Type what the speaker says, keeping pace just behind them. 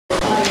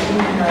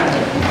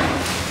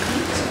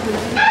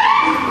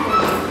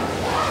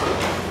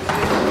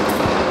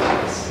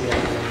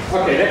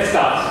Okay, let's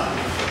start.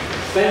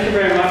 Thank you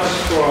very much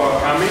for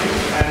coming,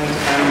 and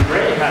I'm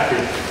very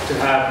happy to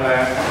have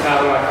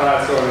Carola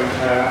Carazzone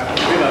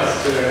with us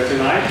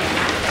tonight.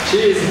 She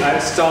is, I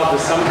start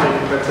with something,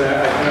 but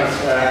I cannot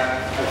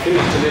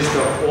finish the list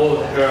of all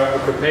her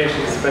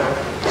occupations, but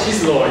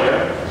she's a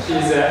lawyer,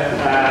 she's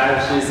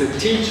a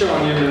teacher on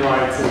human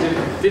rights in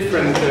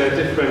different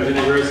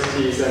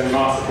universities and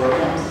master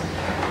programs.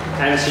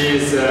 And she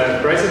is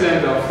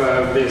president of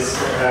this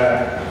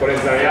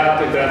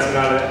Volontariato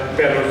Internazionale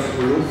per lo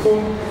Sviluppo.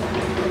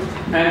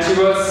 And she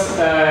was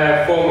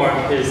former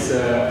his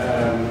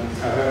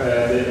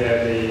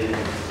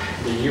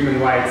the human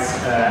rights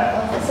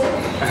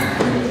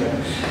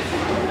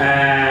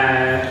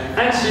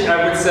and she,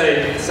 I would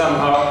say,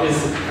 somehow is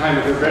kind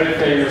of a very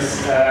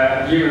famous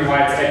human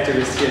rights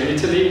activist here in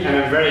Italy. And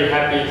I'm very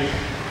happy.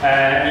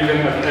 Even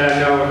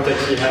know that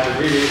she had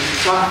really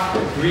tough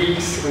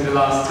weeks in the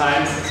last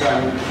times, so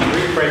I'm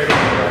really grateful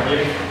for her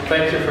here.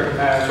 Thank you for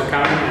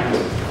coming and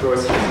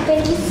yours.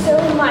 Thank you so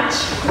much.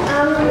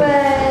 I'm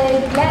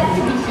glad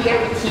to be here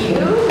with you.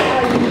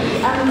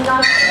 I'm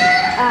not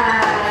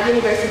a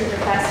university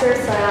professor,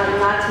 so I'm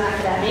not an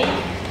academic,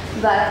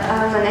 but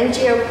I'm an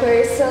NGO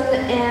person,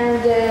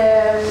 and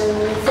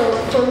so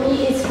for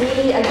me it's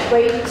really a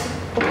great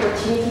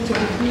opportunity to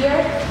be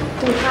here,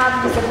 to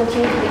have this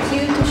opportunity with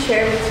you, to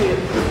share with you.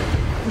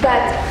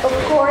 But of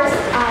course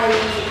I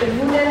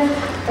wouldn't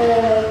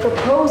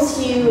propose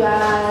you a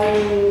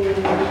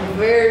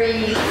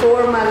very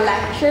formal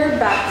lecture,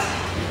 but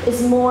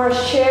it's more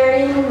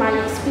sharing my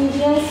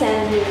experience,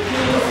 and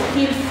please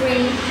feel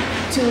free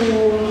to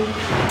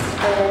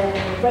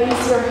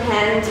raise your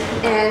hand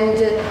and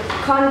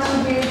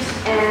contribute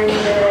and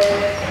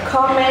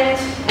comment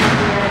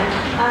and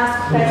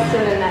ask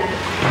questions and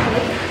everything.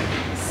 Okay?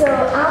 So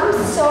I'm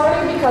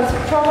sorry because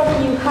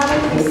probably you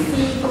haven't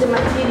received the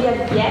material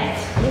yet.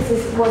 This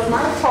was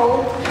my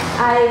fault.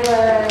 I've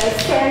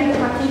scanned the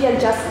material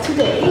just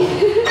today.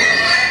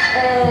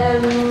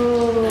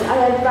 I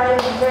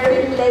arrived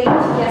very late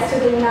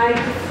yesterday night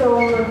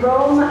from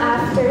Rome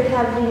after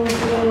having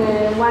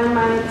been 1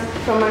 month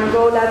from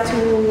Angola to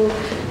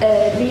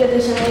Rio de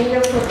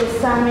Janeiro for the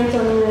summit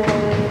on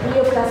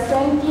Rio Plus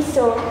 20.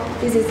 So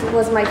this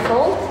was my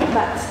fault,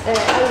 but I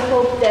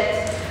hope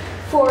that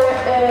for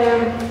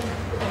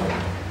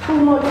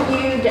whom of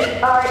you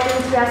that are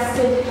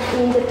interested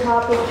in the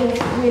topic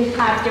will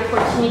have the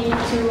opportunity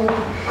to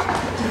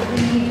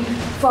read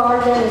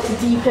further and to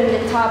deepen the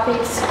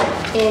topics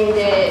in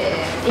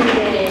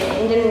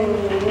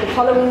the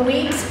following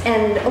weeks.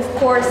 And of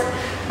course,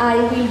 I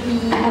will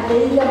be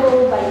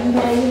available by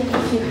email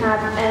if you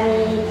have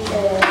any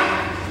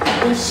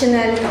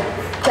additional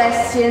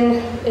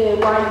question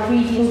while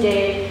reading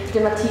the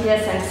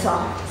materials and so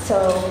on. So.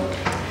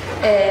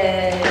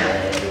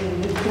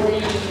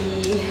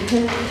 We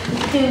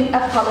do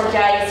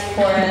apologize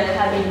for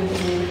having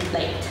been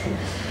late.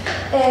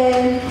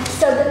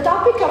 So the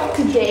topic of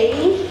today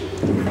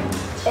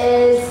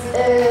is,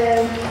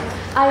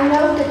 I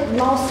know that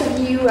most of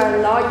you are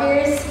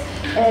lawyers.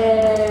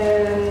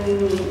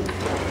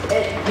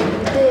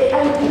 The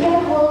idea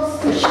was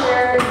to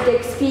share the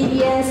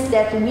experience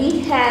that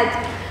we had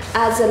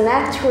as a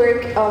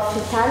network of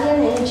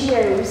Italian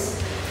NGOs.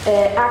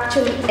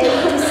 Actually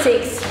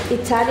 86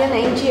 Italian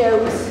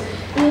NGOs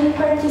in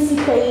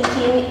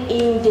participating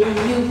in the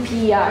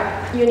UPR,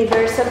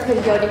 Universal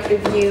Periodic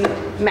Review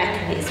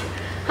mechanism.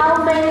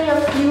 How many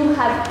of you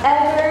have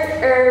ever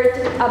heard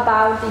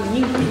about the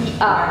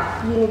UPR,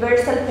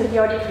 Universal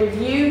Periodic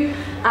Review,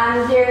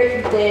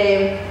 under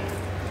the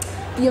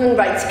Human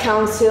Rights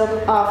Council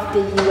of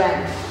the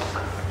UN?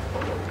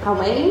 How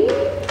many?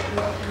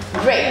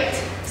 Great.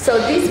 So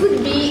this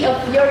would be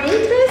of your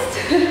interest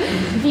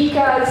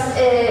because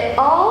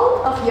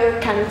all of your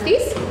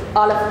countries,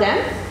 all of them,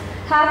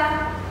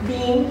 have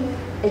been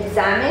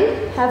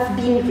examined, have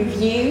been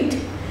reviewed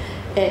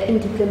in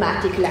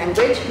diplomatic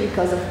language,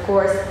 because of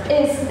course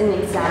it's an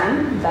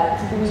exam, but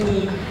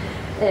we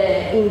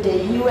in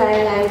the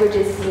UN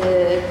languages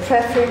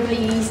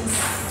preferably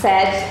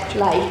said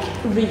like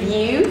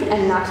review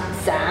and not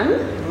exam,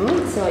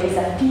 so it's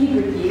a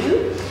peer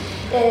review.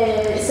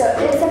 So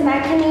it's a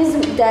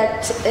mechanism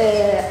that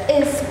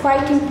is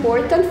quite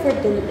important for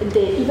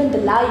even the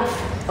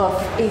life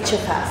of each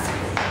of us.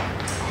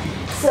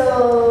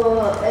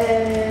 So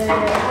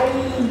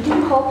I do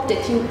hope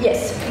that you,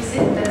 yes? Is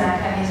it the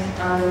mechanism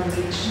on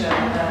which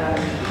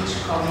each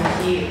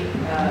committee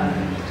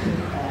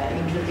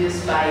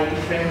introduced by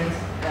different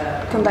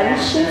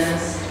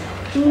conventions?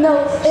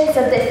 No, it's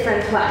a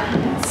different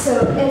one. So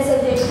it's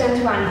a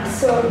different one.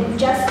 So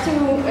just to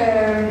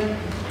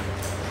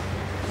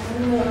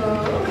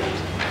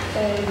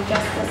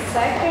just a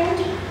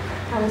second.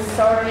 I'm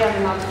sorry,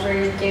 I'm not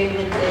very good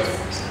with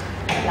this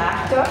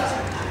laptop.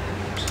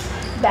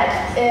 But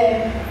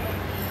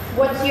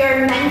what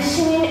you're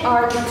mentioning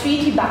are the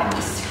treaty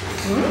bodies.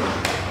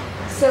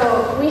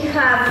 So we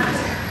have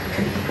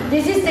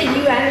This is the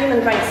UN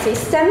human rights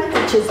system,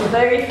 which is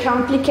very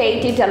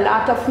complicated, a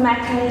lot of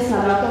mechanisms,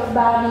 a lot of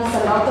bodies,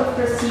 a lot of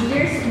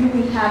procedures. You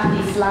will have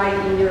this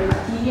slide in your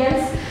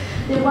materials.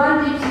 The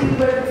one that you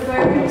were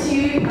referring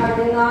to are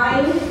the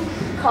 9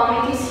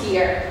 committees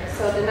here.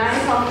 So the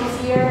 9 committees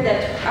here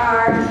that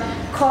are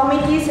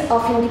committees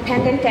of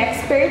independent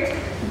experts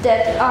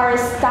that are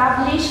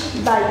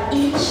established by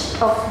each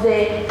of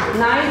the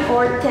 9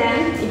 or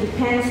 10, it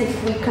depends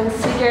if we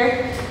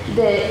consider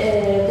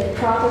the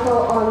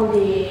protocol on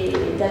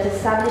that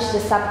established the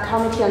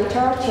subcommittee on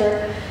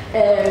torture,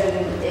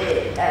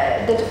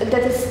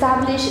 that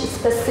establish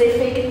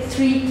specific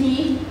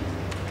treaty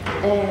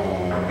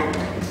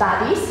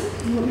bodies.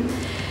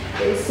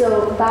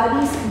 So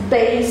bodies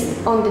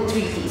based on the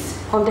treaties,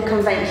 on the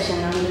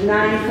convention, on the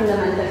 9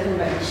 fundamental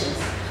conventions.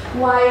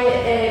 Why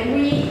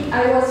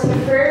I was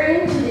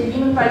referring to the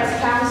Human Rights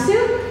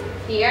Council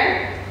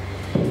here,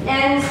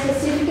 and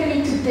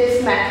specifically to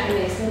this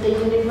mechanism, the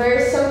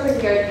Universal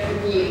Periodic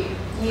Review,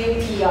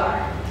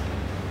 UPR.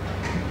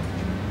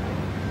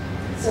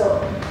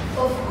 So,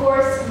 of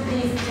course,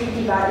 these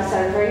treaty bodies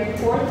are very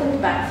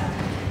important, but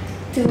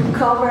to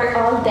cover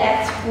all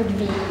that would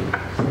be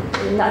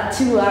not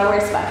 2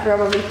 hours, but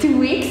probably 2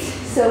 weeks.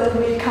 So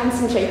we will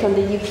concentrate on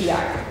the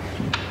UPR.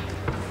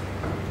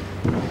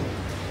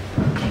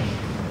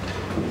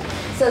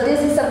 So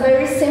this is a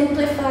very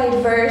simplified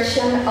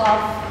version of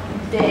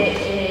the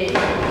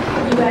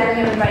UN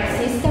human rights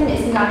system.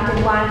 It's not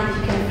the one that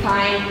you can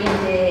find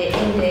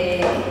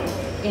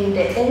in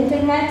the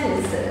internet.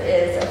 It's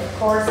of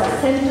course a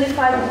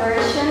simplified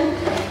version,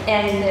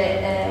 and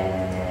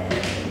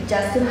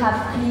just to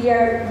have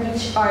clear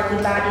which are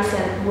the bodies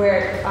and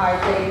where are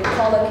they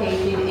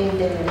collocated in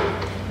the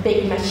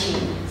big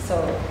machine.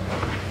 So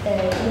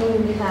you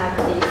will have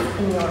this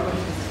in your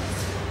materials.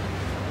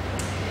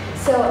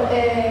 So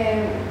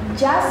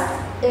just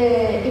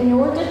in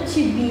order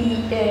to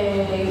be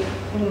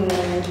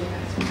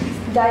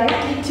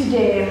directly to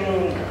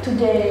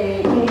the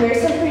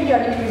Universal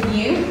Periodic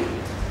Review,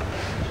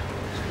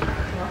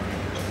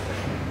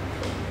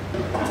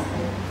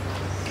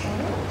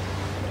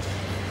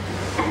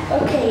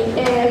 okay,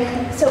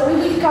 so we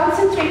will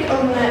concentrate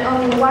on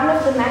one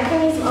of the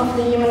mechanisms of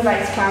the Human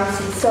Rights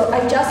Council. So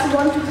I just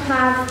want to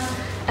have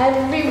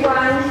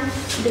everyone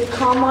the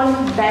common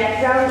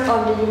background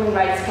on the Human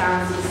Rights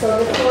Council.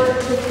 So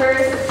the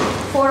first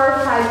 4 or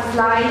 5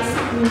 slides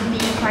will be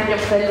kind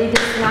of a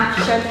little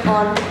snapshot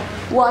on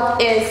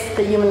what is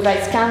the Human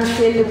Rights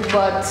Council,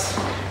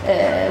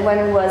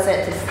 when was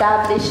it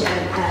established,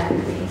 and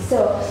everything.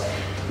 So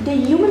the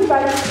Human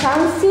Rights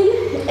Council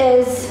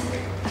is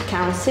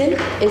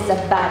a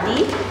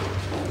body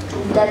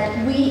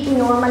that we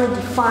normally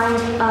define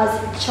as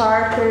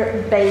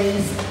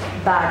charter-based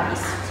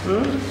bodies.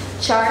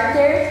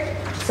 Charter,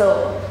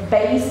 so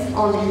based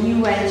on the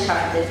UN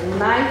Charter, the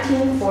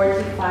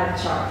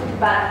 1945 Charter.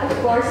 But of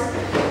course,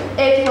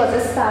 it was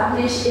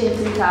established in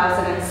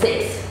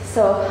 2006.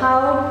 So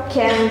how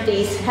can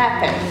this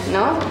happen?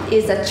 No,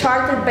 it's a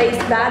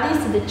charter-based body.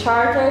 So the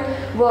charter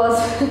was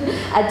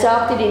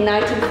adopted in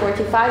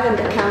 1945, and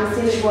the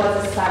council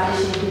was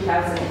established in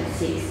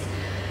 2006.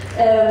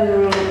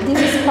 This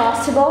is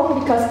possible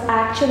because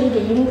actually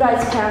the Human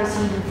Rights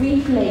Council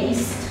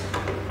replaced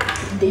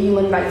the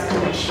Human Rights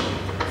Commission.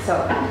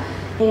 So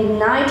in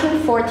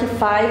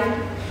 1945,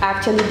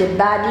 actually the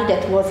body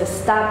that was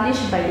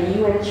established by the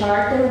UN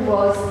Charter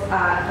was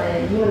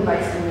a Human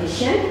Rights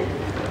Commission,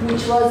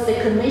 which was the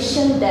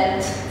commission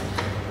that,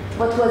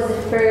 what was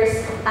the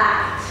first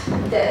act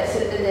that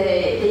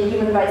the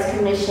Human Rights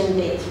Commission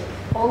did?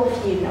 All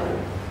of you know.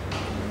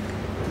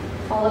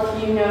 All of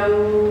you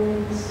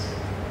know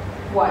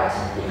what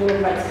the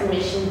Human Rights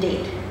Commission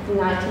did in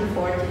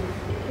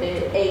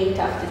 1948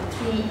 after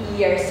 3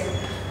 years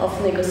of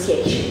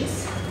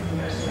negotiations.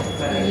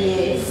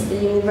 Yes, the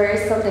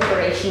Universal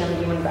Declaration of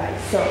Human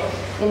Rights. So,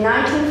 in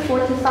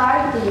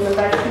 1945, the Human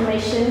Rights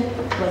Commission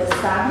was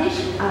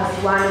established as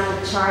one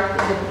of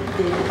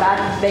the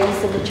bodies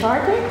based on the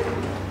Charter.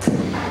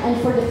 And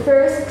for the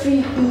first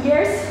 3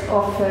 years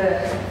of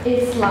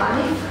its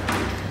life,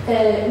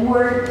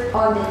 worked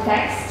on the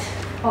text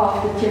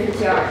of the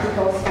 30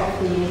 articles of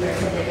the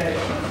Universal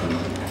Declaration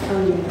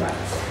on Human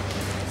Rights.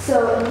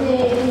 So,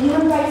 the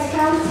Human Rights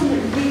Council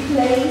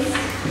replaced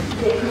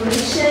the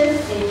Commission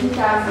in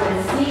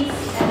 2006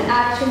 and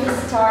actually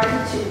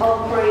started to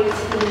operate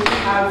in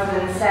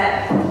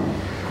 2007.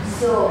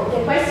 So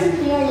the question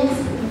here is,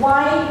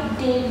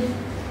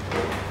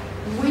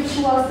 which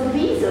was the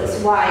reasons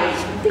why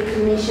the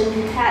Commission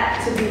had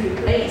to be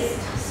replaced?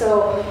 So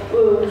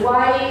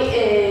why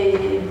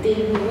did we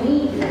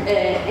need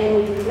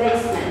any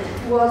replacement?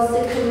 Was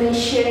the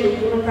Commission, the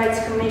Human Rights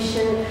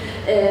Commission,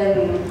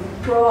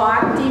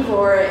 proactive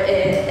or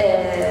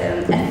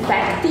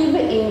effective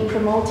in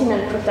promoting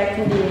and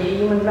protecting the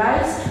human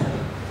rights?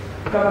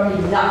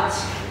 Probably not.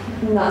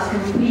 Not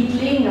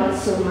completely, not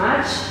so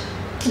much.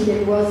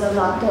 There was a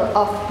lot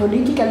of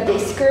political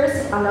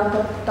discourse, a lot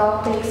of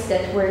topics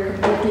that were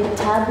completely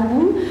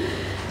taboo,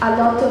 a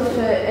lot of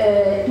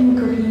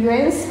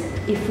incoherence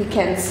if we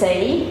can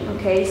say,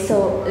 okay,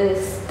 so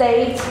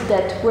states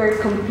that were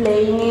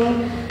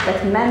complaining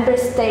that member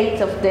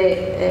states of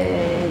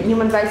the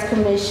Human Rights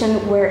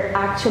Commission were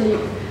actually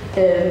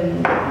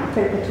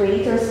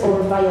perpetrators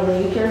or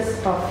violators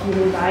of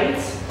human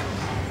rights.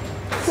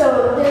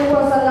 So there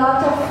was a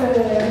lot of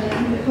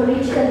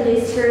political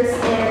discourse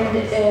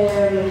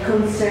and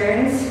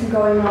concerns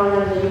going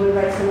on in the Human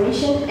Rights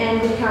Commission,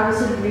 and the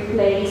Council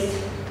replaced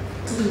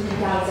in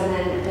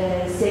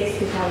 2006,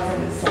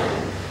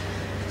 2007.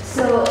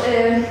 So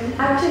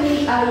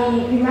actually I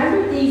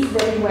remember these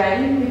very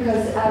well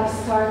because I've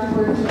started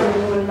working on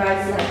human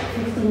rights like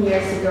 15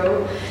 years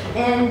ago,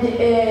 and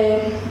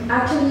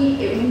actually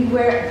we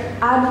were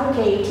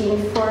advocating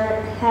for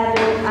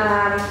having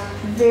a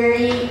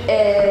very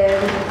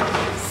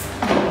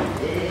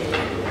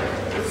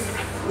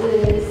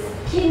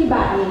skin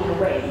body in a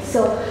way.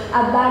 So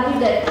a body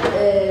that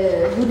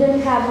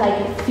wouldn't have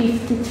like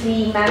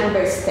 53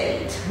 member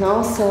states,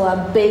 no? So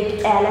a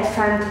big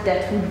elephant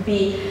that would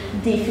be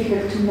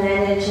difficult to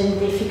manage and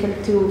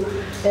difficult to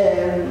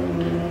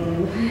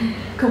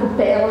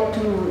compel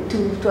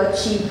to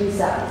achieve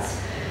results.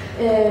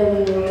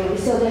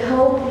 So the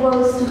hope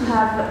was to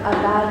have a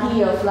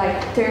body of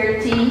like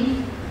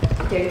 30,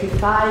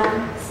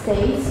 35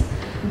 states,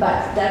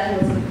 but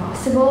that was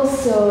impossible.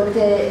 So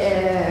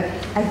the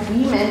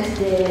agreement,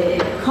 the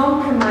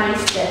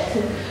compromise that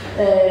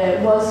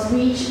was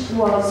reached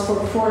was for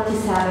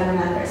 47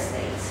 member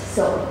states.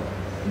 So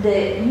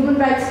the Human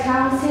Rights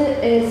Council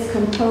is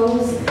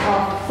composed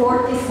of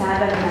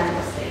 47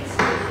 member states.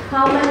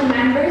 How many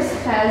members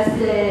has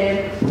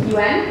the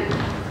UN?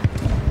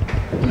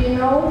 Do you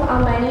know how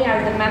many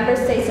are the member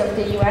states of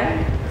the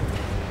UN?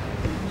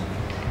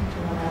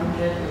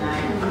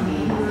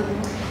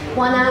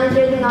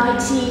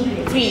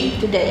 193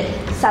 today,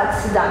 South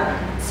Sudan.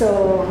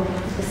 So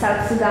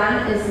South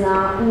Sudan is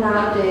now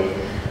the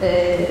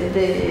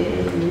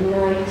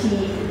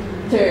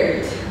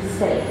 93rd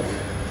state.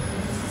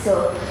 So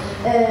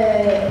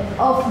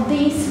of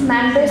these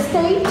member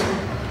states,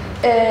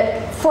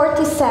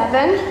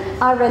 47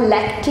 are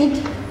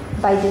elected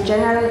by the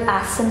General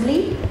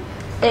Assembly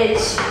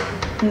each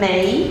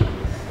May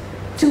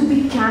to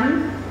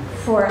become,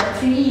 for a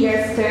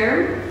 3-year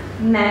term,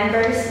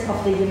 members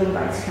of the Human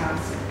Rights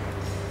Council.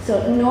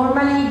 So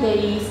normally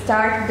they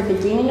start at the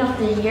beginning of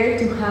the year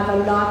to have a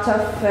lot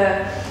of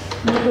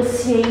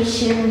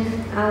negotiation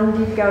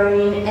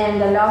undergoing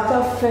and a lot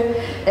of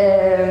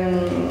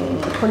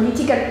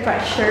political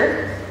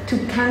pressure to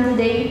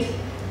candidate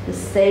the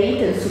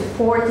state and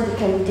support the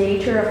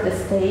candidature of the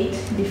state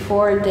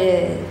before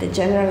the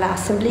General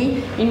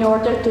Assembly in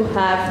order to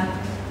have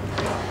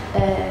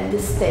the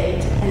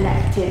state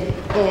elected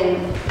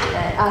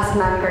as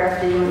member of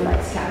the Human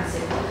Rights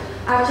Council.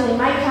 Actually,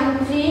 my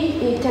country,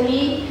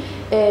 Italy,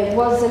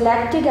 was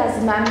elected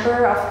as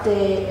member of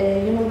the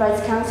Human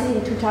Rights Council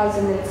in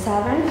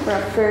 2007 for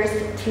a first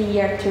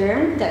 3-year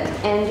term that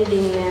ended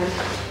in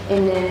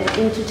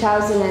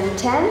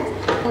 2010,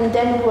 and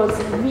then was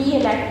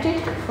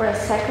re-elected for a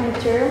second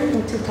term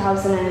in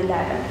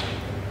 2011.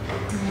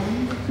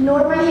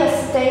 Normally, a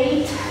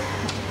state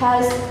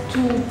has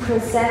to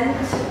present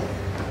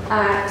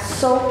a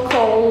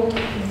so-called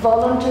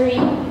voluntary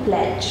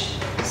pledge,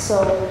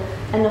 so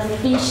an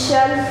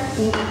official,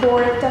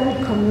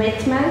 important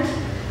commitment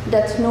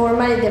that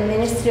normally the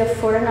Ministry of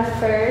Foreign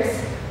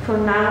Affairs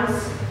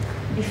pronounce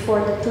before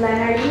the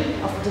plenary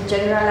of the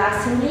General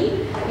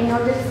Assembly in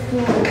order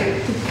to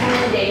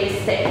candidate the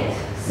state.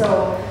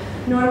 So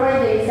normally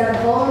there is a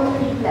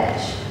voluntary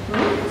pledge.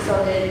 So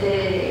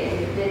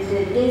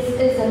this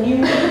is a new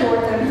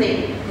important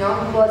thing.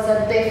 It was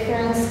a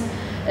difference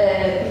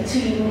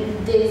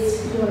between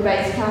this Human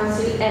Rights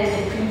Council and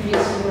the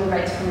previous Human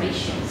Rights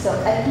Commission. So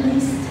at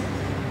least,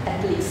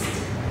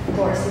 of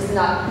course, it's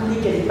not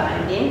legally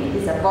binding,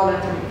 it's a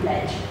voluntary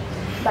pledge.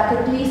 But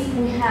at least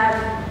we have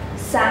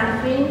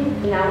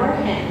something in our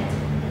hand,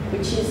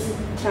 which is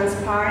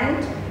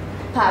transparent,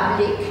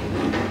 public,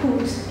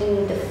 put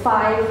in the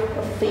 5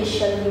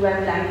 official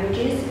UN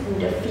languages, in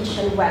the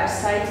official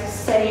website,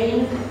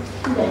 saying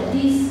that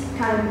this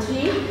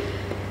country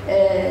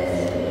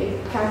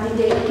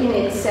candidating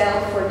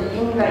itself for the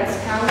Human Rights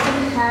Council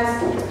has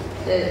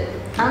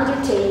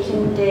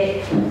undertaken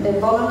the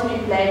voluntary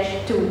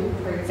pledge to,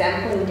 for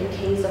example, in the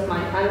case of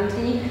my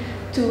country,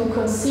 to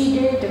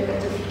consider the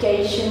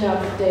ratification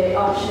of the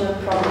optional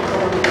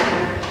protocol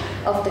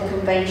of the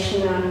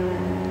Convention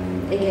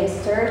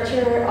Against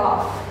Torture,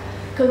 of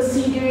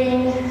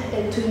considering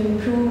to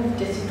improve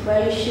the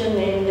situation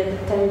in the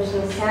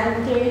detention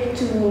center,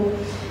 to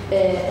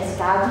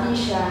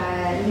establish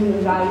a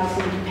human rights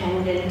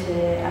independent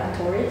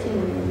authority,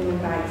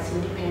 human rights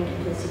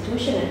independent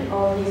institution, and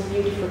all these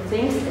beautiful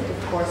things that,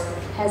 of course,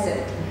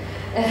 hasn't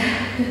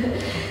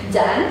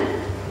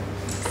done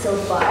so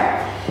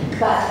far,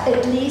 but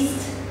at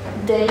least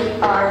they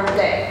are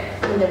there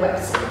in the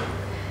website.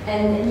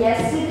 And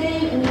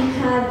yesterday we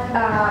had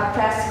a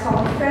press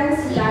conference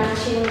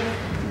launching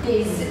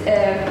this.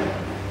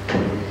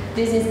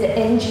 This is the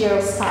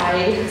NGO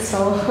side,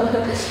 so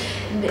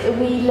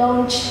we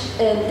launched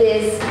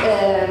this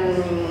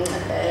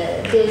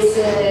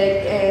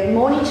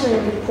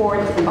monitoring report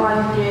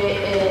on the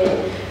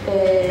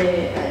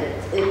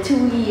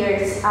 2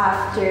 years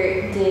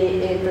after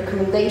the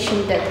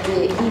recommendation that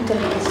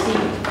Italy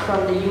received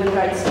from the Human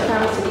Rights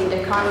Council in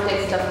the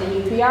context of the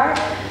UPR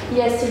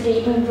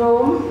yesterday in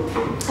Rome,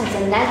 as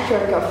a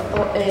network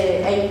of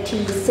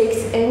 86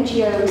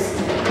 NGOs,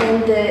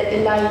 and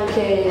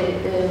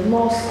the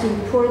most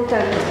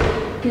important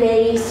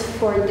place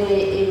for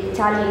the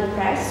Italian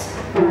press,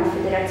 la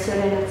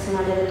Federazione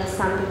Nazionale della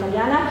Stampa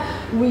Italiana.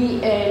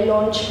 We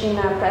launched in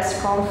a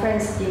press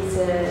conference this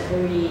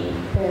very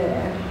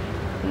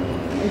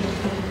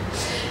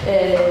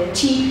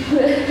cheap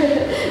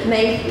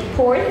made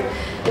report,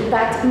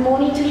 but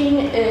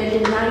monitoring the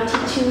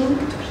 92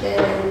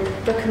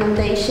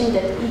 recommendation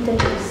that Italy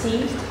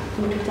received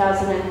in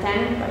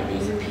 2010 by the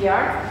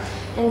UPR,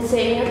 and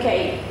saying,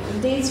 okay,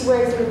 these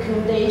were the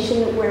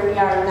recommendation where we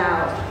are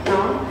now,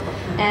 no?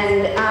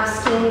 And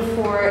asking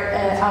for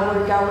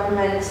our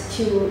government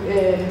to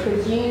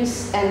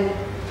produce and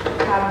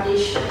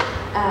publish a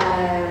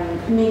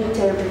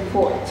midterm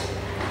report,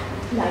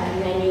 like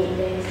many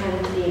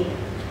countries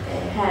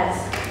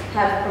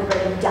have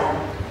already done.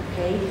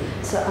 Okay,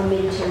 so a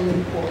midterm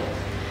report.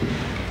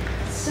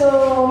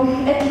 So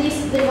at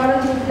least the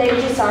voluntary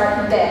pledges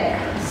are there,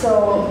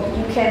 so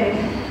you can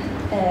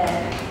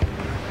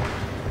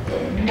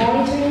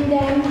monitoring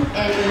them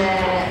and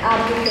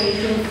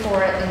advocating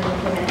for an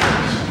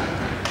implementation.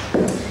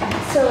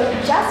 So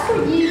just for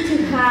you to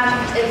have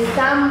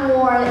some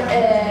more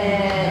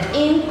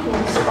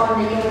inputs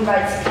on the Human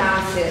Rights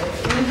Council,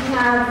 we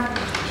have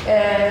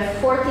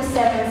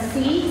 47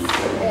 seats.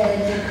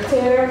 The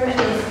term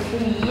is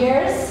 3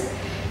 years,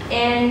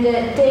 and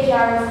they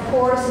are of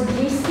course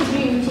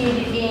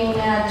distributed in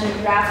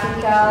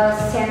geographical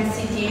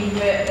sensitive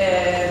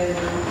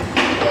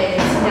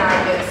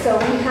scenarios. So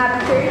we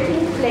have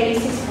 13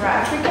 places for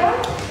Africa,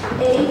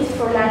 8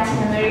 for Latin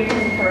America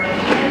and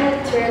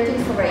Caribbean,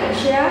 13 for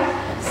Asia,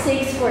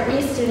 6 for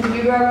Eastern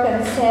Europe,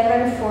 and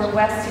 7 for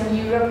Western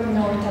Europe,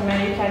 North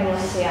America, and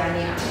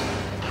Oceania.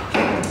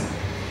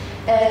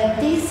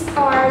 These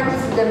are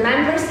the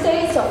member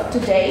states of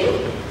today.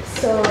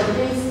 So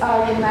these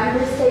are the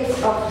member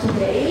states of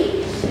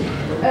today.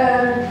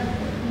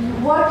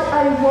 What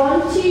I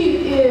want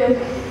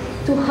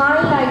to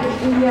highlight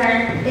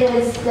here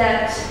is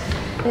that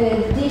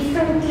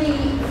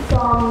differently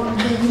from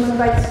the Human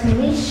Rights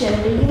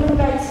Commission, the Human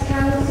Rights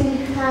Council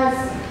has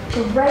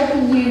already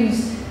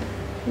used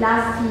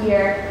last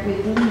year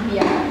with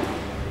Libya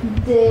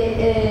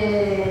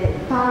the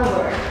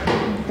power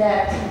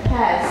that it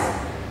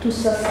has to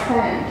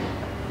suspend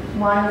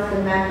one of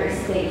the member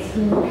states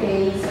in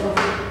case of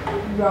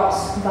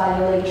gross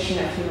violation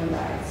of human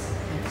rights.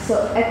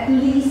 So at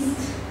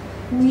least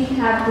we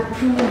have the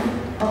proof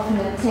of an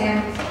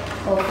attempt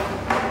of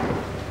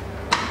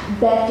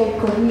better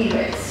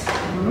coherence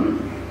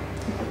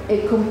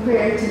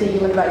compared to the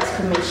Human Rights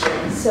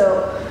Commission. So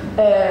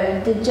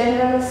the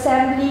General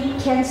Assembly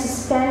can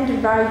suspend the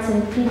rights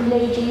and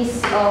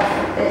privileges of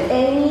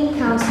any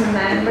council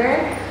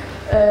member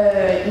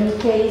in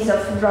case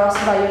of gross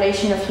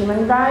violation of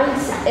human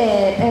rights,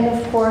 and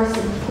of course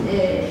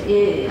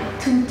a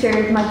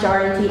 2/3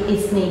 majority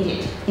is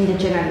needed in the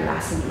General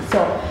Assembly.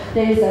 So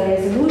there is a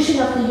resolution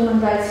of the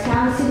Human Rights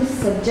Council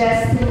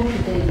suggesting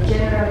to the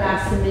General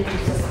Assembly to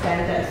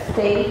suspend a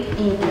state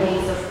in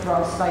case of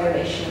gross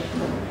violation of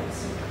human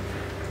rights.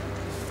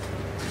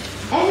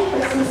 Any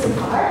questions so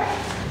far?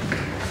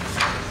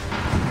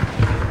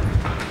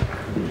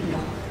 No.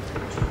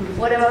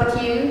 What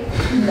about you?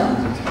 No.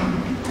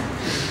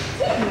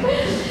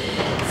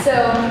 So,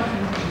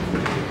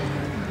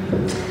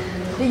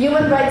 the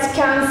Human Rights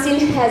Council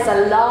has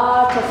a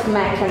lot of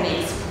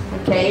mechanisms,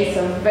 okay?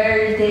 So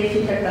very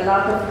difficult, a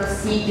lot of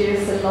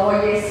procedures. The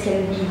lawyers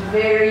can be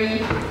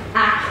very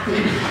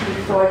active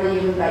before the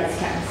Human Rights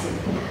Council.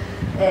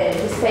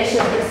 The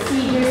special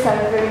procedures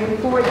are very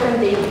important.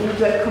 The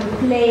individual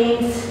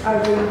complaints are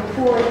very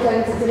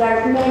important. There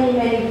are many,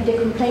 the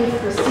complaint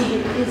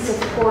procedure is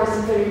of course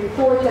very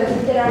important.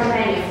 There are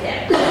many of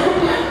them.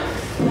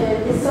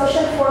 The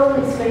social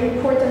forum is very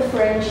important for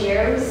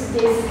NGOs.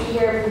 This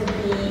year will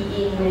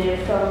be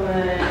from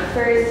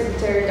 1st to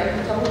 3rd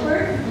October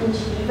in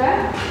Geneva.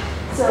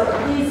 So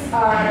these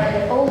are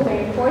all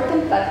very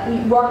important, but we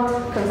won't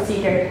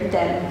consider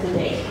them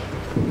today.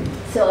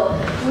 So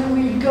we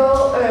will go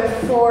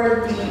for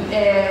the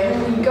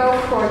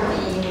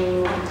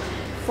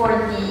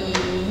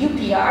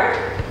UPR.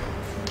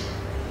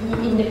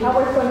 In the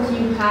PowerPoint,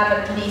 you have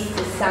at least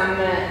some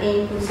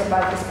inputs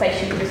about the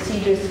special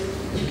procedures,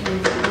 which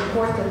is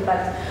important,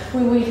 but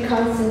we will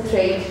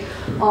concentrate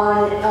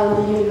on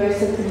the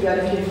Universal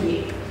Periodic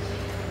Review.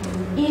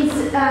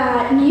 It's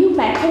a new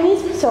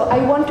mechanism, so I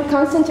want to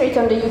concentrate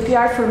on the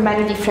UPR for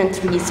many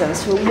different reasons.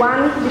 So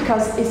one,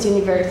 because it's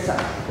universal.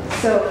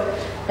 So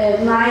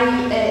my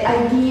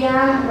idea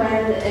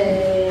when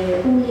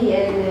Uli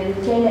and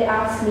Michele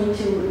asked me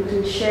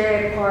to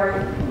share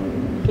or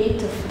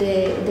bit of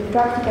the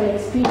practical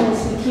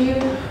experience with you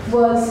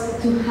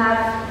was to have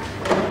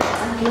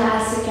a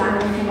classic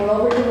coming from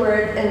all over the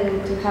world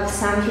and to have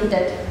something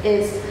that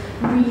is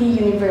really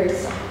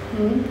universal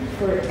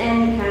for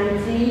any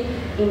country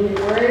in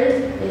the world,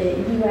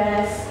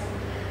 US,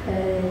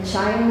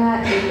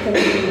 China,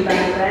 Italy,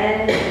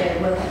 Bahrain,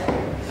 whatever.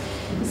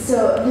 So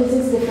this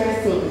is the first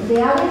thing.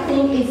 The other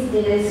thing is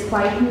that it's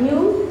quite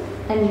new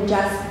and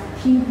just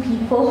few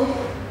people,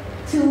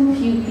 too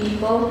few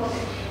people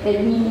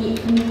really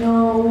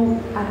know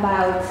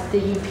about the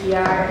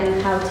UPR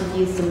and how to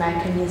use the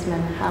mechanism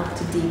and how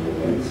to deal with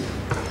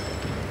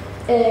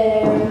it.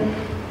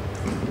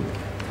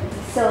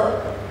 So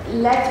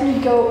let me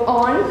go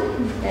on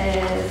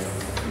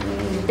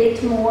a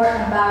bit more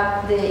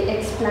about the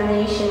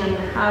explanation on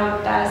how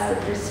does the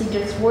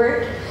procedures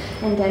work,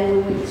 and then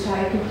we will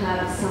try to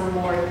have some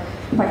more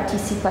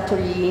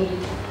participatory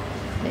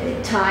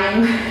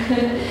time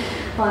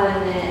on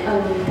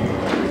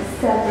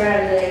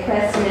several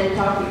questions and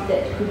topics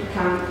that could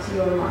come to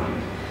your mind.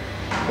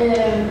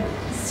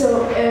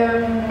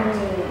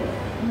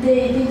 The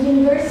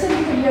Universal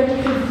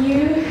Periodic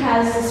Review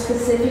has a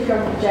specific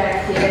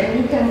objective,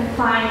 and you can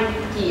find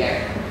it here,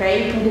 okay?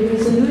 In the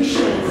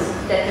resolutions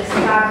that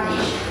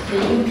establish the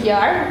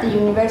UPR, the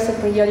Universal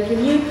Periodic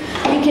Review,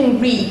 you can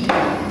read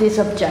this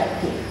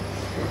objective.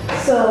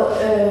 So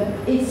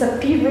it's a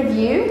peer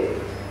review.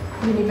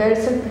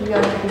 Universal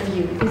Periodic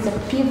Review is a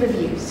peer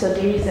review. So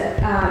there is a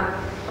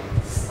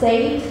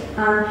state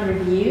under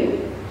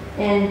review,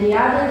 and the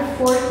other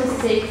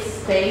 46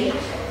 states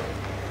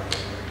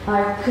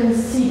are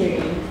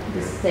considering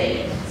the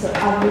state, so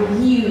are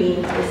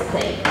reviewing the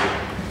state,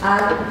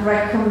 are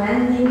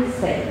recommending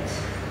state.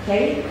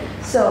 Okay,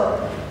 so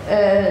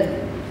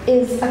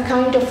is a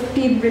kind of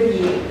peer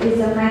review, is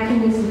a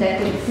mechanism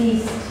that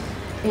exists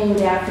in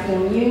the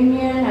African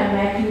Union, a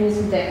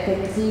mechanism that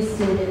exists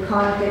in the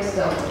context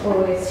of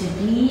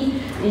OECD,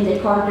 in the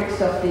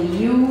context of the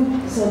EU.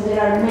 So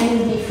there are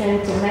many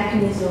different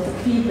mechanisms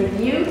of peer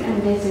review,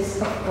 and this is,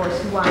 of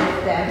course, one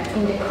of them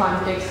in the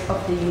context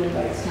of the Human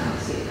Rights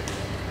Council.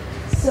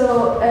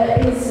 So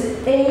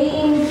it's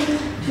aimed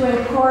to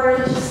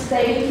encourage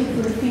states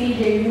to fulfill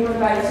their human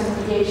rights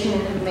obligation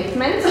and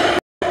commitments.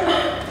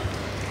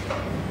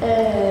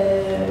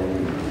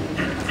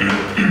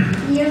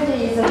 Here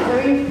there is a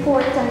very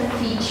important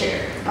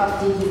feature of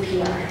the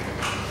UPR.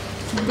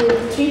 The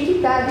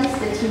treaty bodies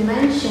that you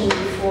mentioned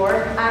before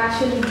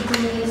actually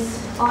deals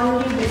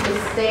only with the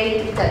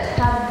states that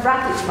have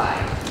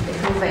ratified the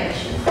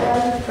convention. Where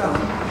are you from?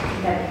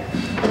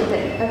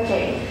 Italy.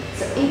 Okay.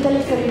 So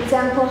Italy, for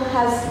example,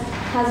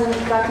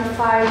 hasn't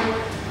ratified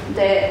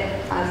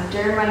as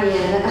Germany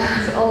and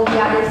as all the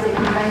others, the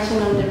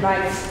Convention on the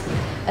Rights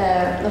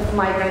of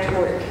Migrant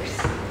Workers.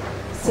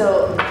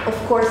 So, of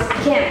course,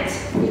 can't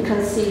be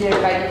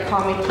considered by the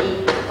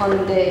Committee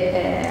on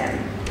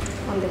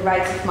the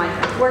Rights of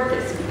Migrant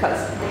Workers,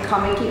 because the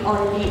committee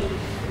only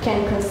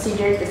can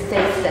consider the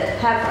states that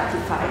have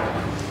ratified.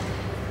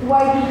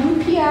 While the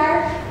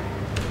UPR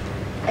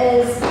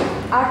is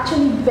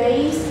actually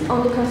based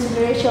on the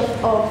consideration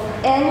of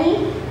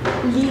any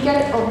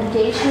legal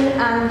obligation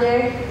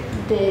under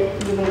the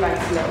human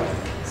rights law.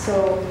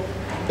 So,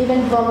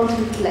 even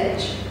voluntary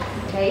pledge.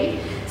 Okay.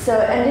 So,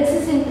 and this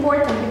is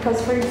important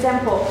because, for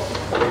example,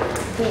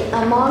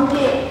 among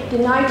the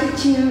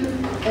 92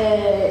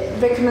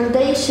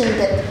 recommendations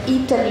that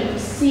Italy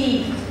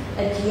received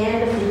at the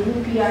end of the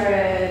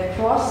UPR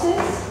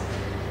process,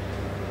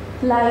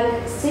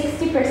 like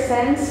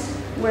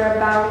 60% were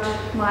about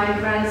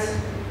migrants,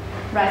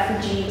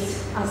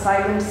 refugees,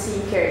 asylum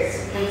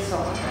seekers, and so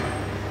on.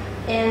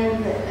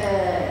 And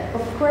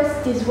of course,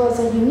 this was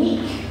a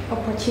unique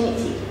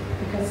opportunity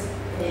because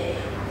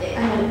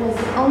it was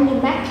the only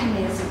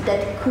mechanism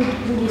that could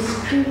really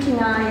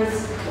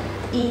scrutinize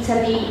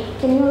Italy.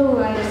 Can you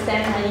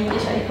understand my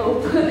English, I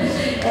hope?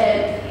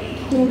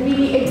 Can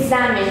really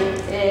examine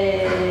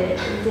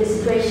the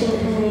situation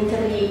in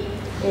Italy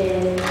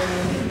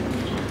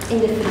in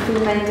the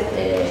fulfillment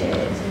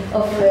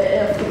of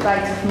the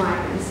rights of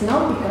migrants,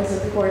 no?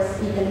 Because of course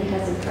Italy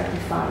hasn't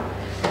ratified.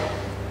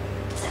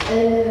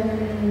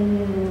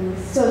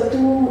 So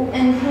to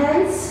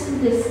enhance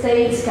the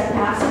state's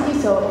capacity,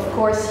 so of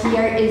course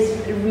here is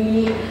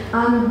really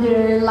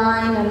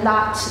underline a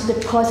lot the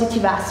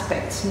positive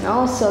aspects,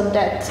 no? So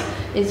that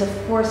is of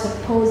course a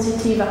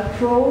positive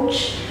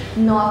approach,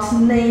 not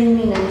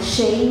naming and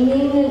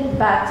shaming,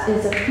 but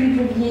is a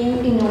peer review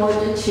in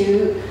order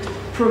to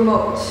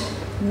promote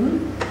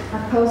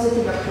a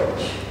positive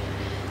approach.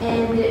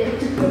 And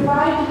to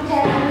provide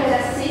technical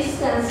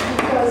assistance,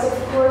 because of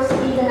course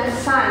even a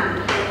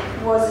fund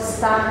was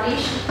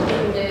established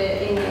in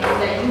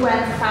the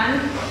UN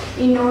fund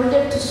in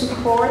order to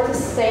support a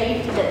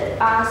state that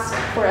asks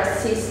for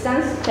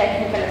assistance,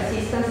 technical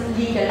assistance,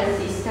 legal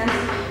assistance,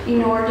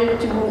 in order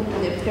to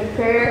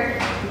prepare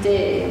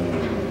the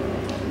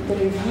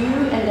review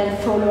and then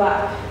follow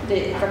up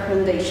the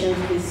recommendations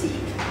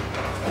received.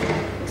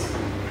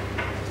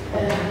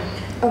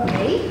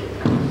 Okay.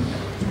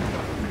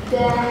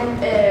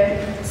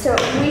 Then, So,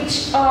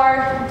 which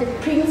are the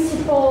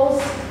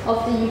principles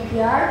of the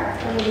UPR?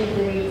 Probably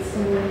there is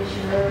an English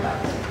word, but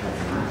it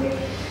doesn't matter.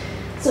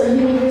 So,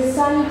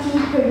 universality,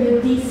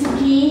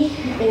 periodicity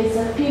is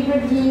a peer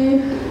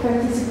review,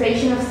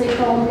 participation of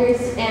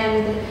stakeholders,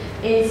 and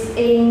is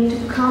aimed to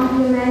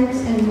complement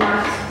and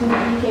not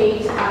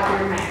duplicate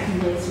other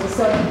mechanisms.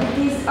 So,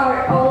 these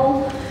are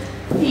all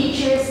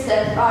features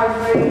that are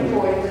very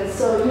important.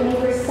 So,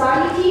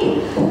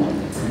 universality,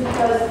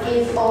 because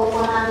it's all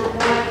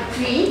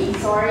 103,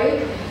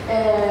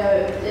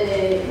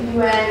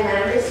 UN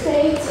member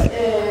states.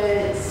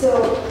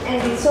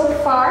 And so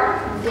far,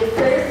 the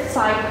first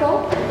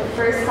cycle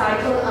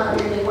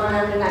under the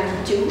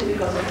 192,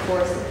 because of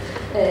course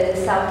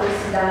South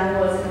Sudan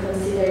wasn't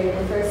considered in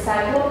the first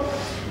cycle.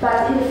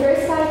 But in the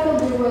first cycle,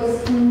 there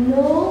was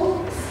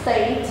no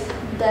state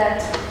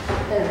that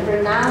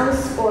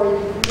renounced or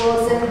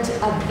wasn't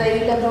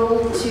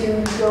available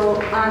to go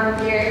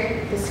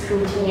under the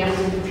scrutiny of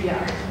the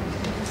UPR.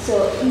 So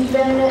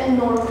even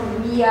North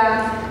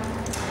Korea,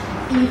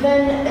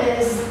 even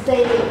a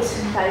state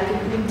like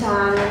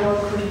Bhutan,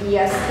 North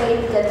Korea,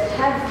 states that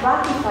have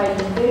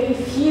ratified very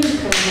few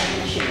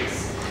conventions,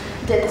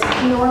 that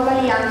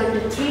normally under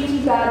the treaty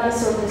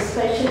bodies or the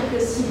special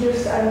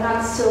procedures are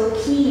not so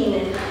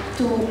keen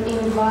to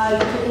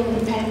invite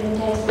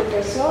independent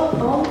experts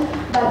on,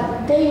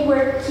 but they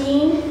were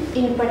keen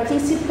in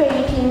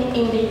participating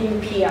in the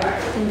UPR,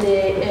 in the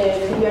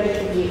periodic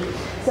review.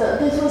 So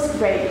this was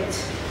great,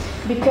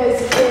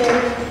 because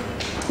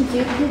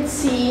you could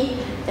see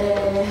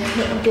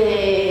the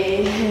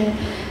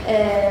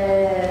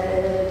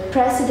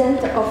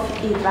president of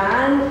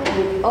Iran,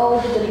 with all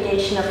the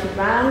delegation of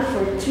Iran,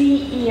 for 3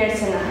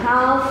 years and a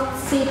half,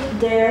 sit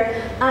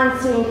there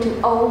answering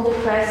to all the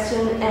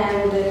questions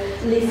and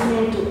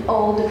listening to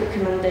all the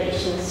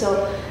recommendations.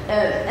 So,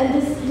 and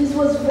this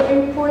was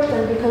very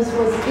important, because it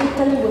was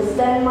Italy, was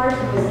Denmark,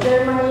 was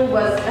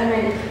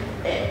Germany,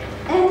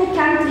 any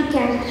country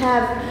can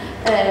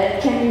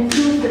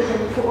improve the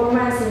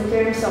performance in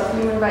terms of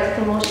human rights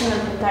promotion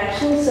and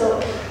protection. So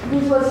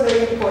this was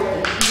very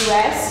important.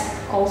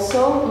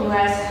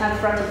 US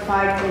have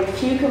ratified very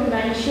few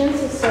conventions,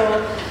 so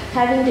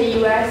having the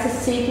US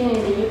sitting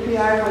in the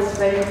UPR was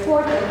very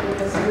important,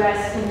 because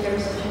US in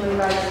terms of human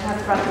rights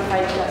have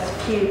ratified just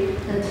few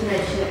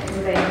international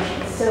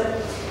conventions. So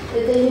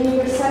the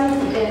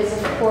universality is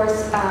of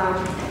course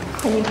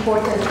an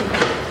important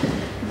feature.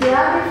 The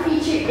other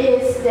feature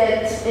is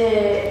that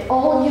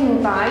all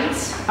human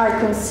rights are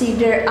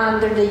considered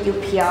under the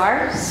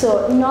UPR,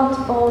 so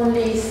not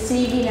only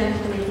civil and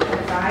political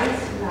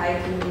rights,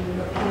 like in the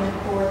European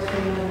Court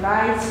for Human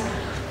Rights,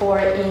 or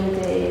in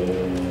the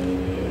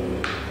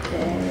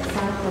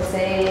San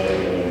Jose,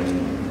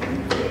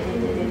 the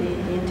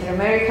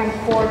Inter-American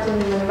Court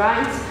on Human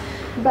Rights,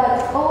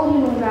 but all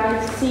human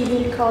rights,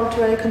 civil,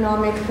 cultural,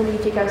 economic,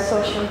 political,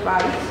 social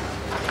rights,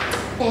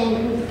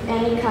 and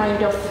any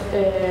kind of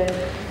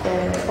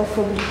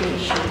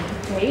obligation,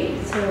 okay?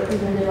 So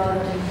even the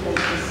voluntary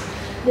places.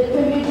 The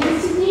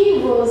periodicity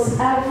was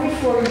every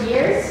 4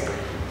 years.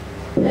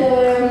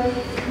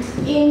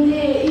 In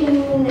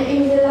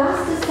the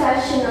last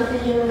session of the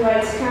Human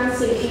Rights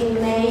Council in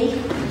May,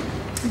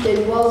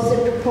 there was a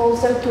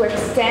proposal to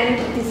extend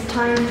this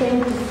time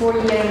frame to 4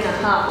 years and a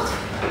half,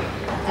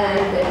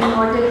 and in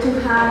order to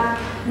have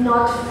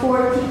not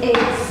 48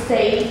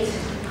 states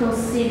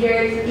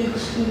considered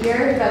each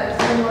year, but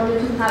in order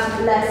to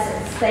have less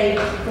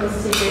states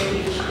considered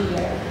each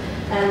year.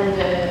 And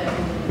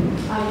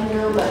I don't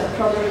know, but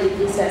probably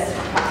this has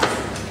passed.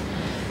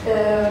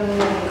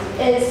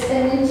 It's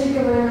an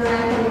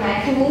intergovernmental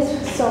mechanism.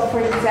 So, for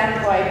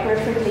example, I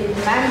perfectly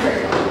remember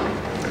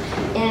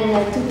in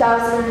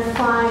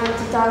 2005,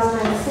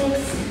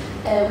 2006,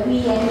 we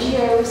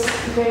NGOs,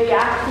 very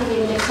active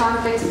in the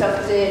context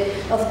of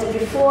the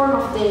reform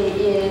of the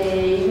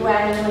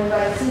UN human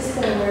rights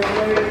system, were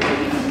very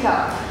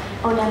critical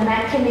on a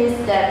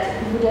mechanism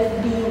that would have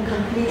been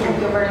completely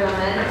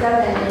governmental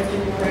and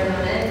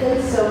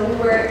intergovernmental. So we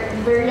were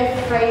very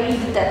afraid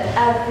that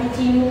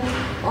everything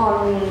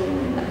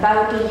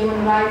about the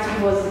human rights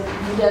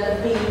would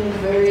have been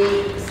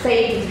very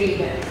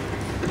state-driven.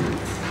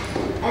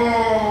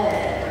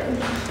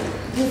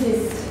 This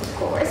is, of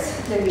course,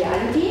 the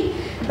reality.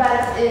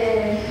 But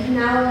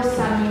now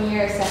some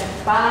years have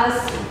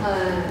passed.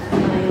 I'm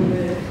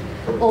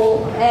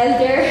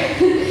elder,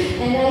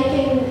 and I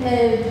can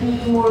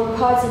be more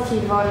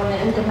positive on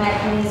the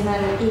mechanism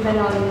and even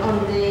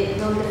on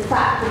the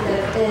fact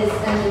that it is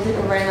an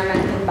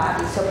intergovernmental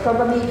body. So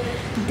probably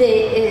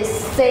the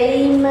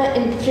same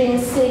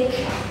intrinsic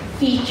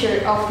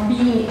feature of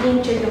being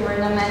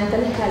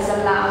intergovernmental has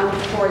allowed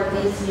for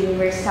this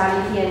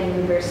universality and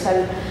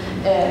universal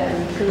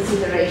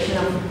consideration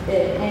of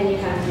any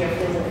country of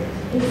the world.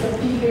 It's a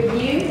peer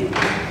review.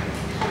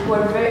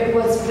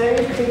 Was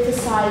very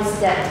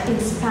criticized that in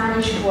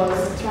Spanish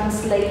was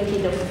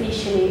translated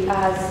officially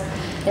as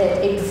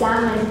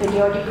Examen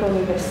Periódico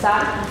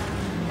Universal.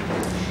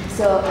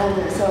 So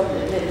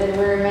there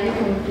were many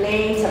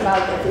complaints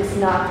about that it's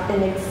not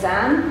an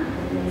exam,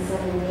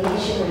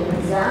 examination and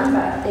exam,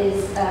 but is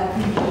a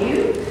review.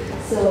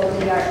 So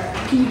they are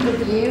peer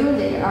review,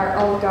 they are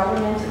all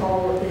government,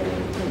 all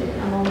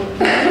among the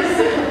peers.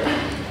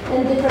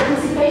 And the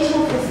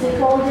participation of the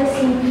stakeholders,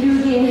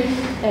 including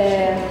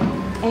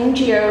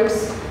NGOs,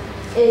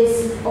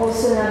 is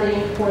also another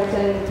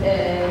important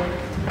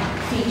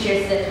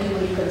features that we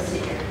will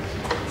consider.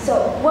 So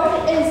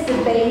what is the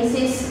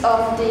basis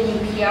of the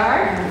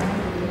UPR?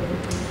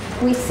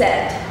 We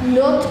said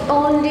not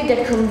only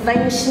the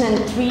convention and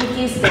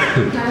treaties that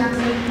the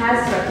country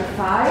has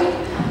ratified,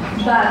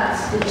 but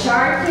the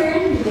charter,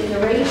 the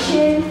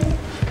declaration,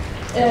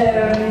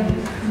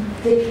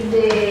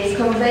 the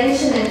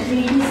convention and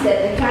treaties that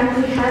the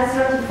country has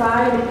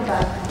ratified,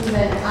 but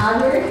even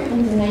other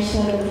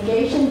international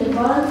obligations, the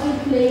voluntary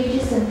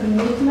pledges and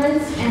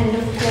commitments, and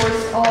of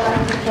course all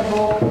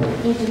applicable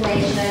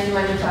international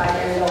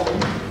humanitarian law.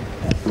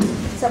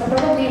 So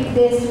probably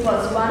this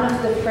was one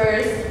of the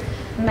first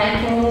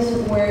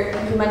mechanisms where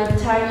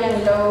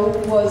humanitarian law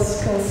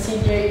was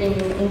considered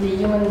in the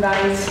human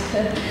rights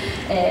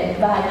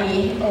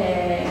body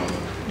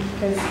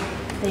because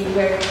they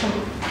were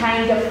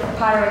kind of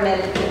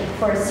parallel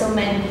for so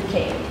many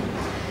decades.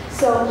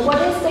 So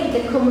what is like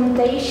the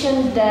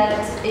commentation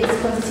that is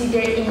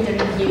considered in the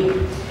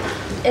review?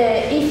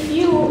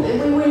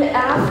 We will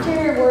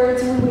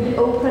afterwards, we will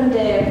open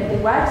the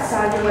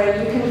website where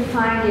you can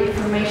find the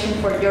information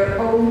for your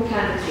own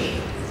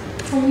country.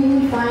 And you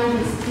will find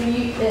these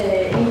three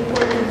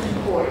important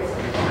reports.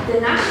 The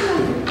national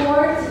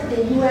report,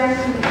 the UN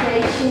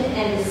communication,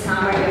 and the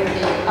summary of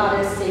the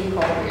other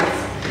stakeholders.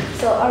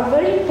 So a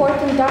very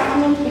important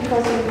document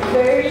because it's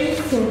very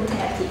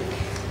synthetic.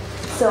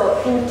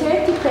 So in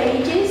 30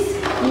 pages,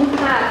 you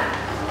have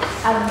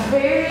a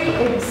very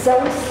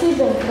exhaustive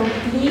and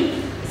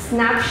complete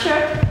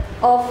snapshot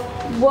of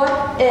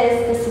what is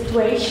the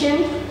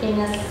situation in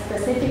a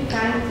specific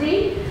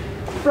country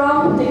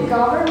from the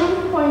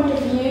government point of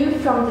view,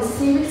 from the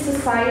civil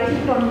society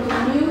point of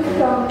view,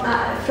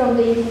 from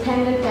the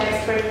independent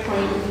expert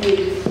point of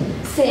view.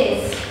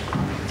 Since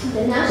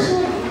the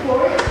national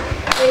report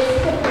is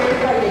prepared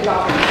by the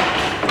government.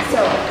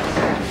 So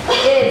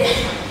it's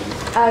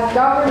a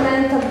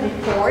governmental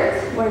report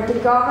where the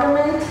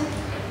government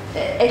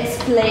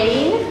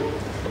explains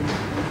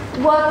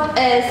what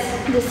is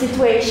the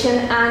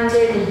situation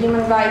under the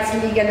human rights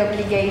legal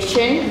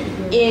obligation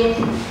in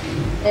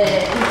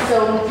its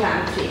own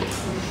country.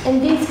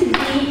 And this could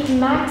be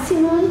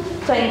maximum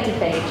 20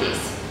 pages.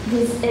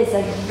 This is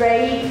a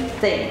great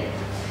thing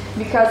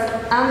because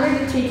under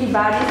the treaty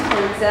bodies,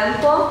 for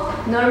example,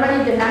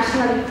 normally the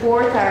national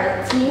reports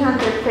are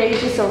 300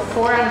 pages or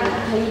 400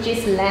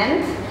 pages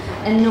length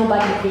and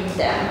nobody reads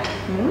them.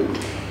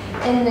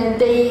 And then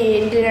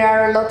there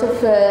are a lot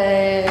of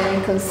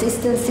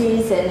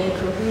inconsistencies and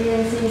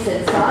incoherencies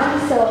and so on.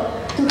 So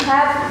to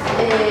have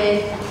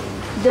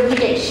the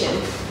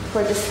obligation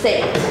for the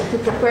state to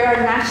prepare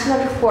a national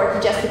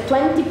report, just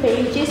 20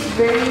 pages,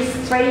 very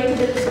straight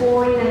to the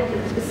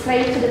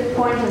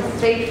point and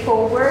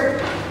straightforward,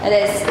 it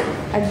is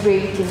a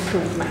great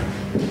improvement.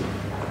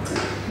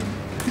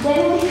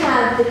 Then we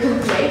have the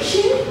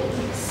compilation.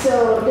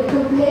 So the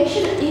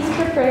compilation is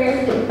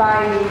prepared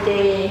by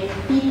the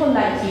people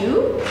like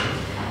you,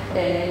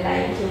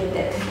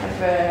 that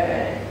have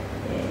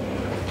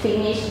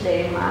finished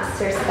their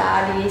master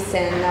studies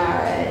and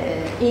are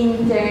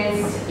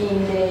interns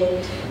in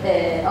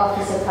the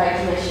Office of High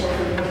Commissioner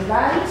for Human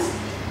Rights,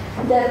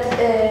 that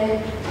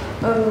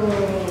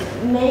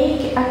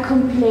make a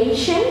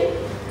compilation.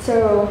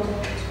 So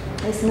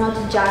it's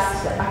not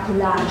just a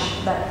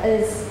collage, but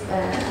it's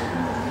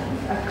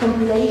a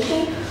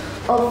compilation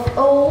of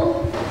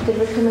all the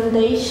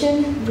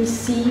recommendations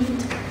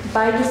received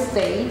by the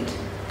state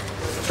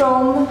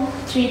from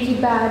treaty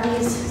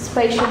bodies,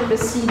 special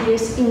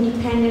procedures,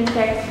 independent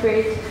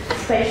experts,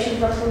 special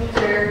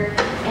rapporteur,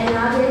 and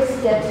others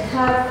that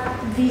have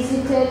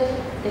visited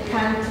the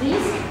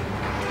countries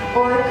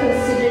or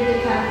considered the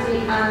country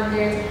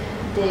under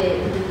the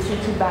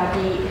treaty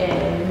body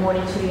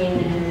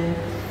monitoring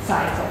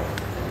cycle.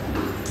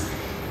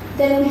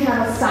 Then we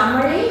have a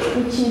summary,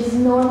 which is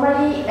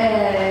normally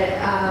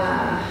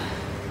a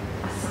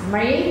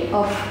summary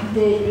of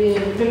the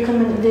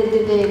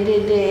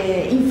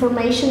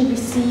information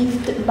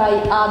received by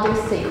other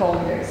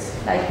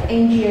stakeholders, like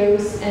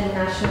NGOs and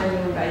national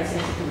human rights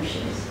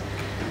institutions.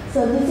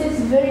 So this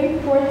is very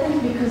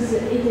important because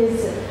it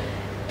is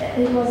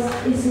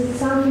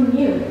something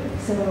new.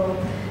 So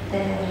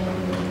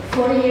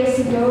 4 years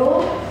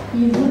ago,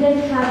 you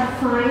wouldn't have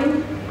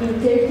found in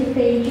 30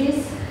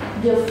 pages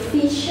the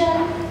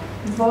official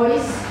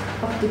voice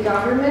of the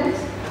government,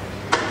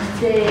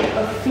 the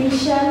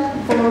official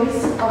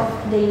voice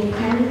of the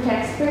independent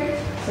expert,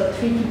 so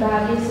treaty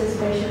bodies,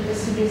 special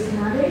procedures and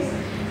others,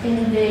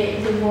 and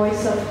the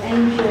voice of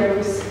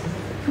NGOs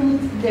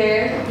put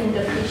there in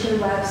the official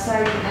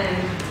website and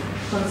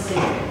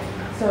considered.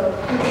 So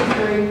this is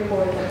very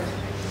important.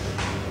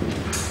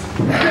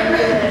 And,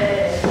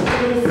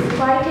 it is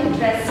quite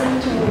interesting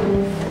to,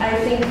 I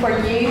think, for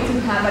you to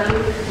have a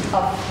look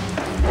of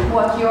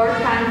what your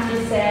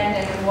country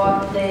said and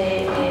what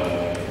the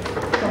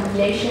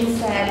compilation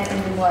said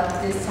and what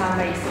the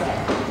summary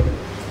said.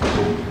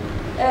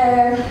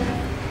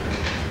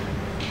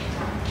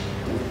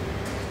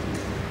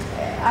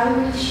 I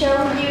will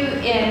show you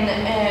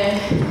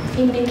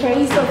in the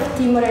case of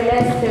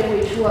Timor-Leste,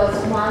 which was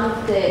one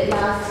of the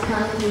last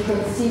countries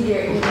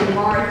considered in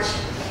March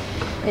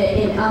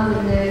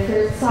under the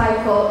first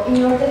cycle,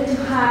 in order to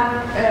have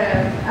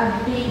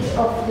a bit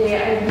of the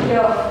idea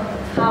of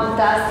how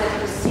does the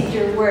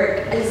procedure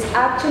work. It's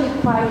actually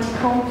quite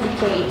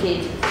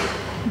complicated,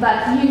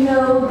 but you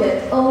know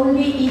that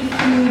only if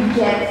you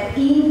get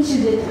into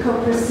the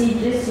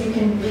co-procedures you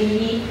can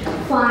really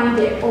find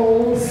the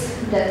holes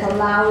that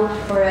allowed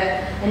for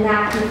an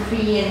active,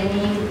 free and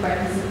meaningful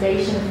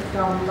participation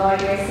from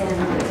lawyers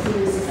and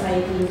civil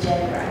society in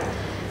general.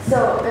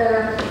 So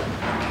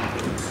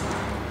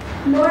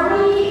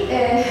normally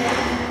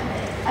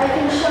I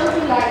can show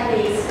you like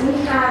this. We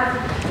have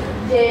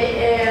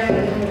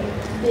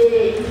the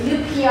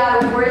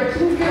UPR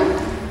working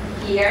group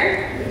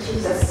here, which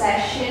is a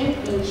session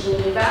in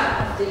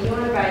Geneva of the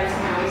Human Rights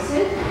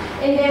Council,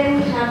 and then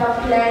we have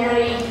a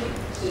plenary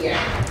here.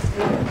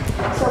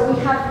 So we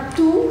have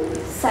two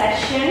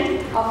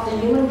sessions of the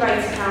Human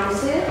Rights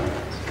Council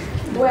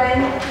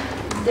when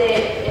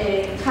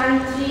the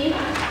country,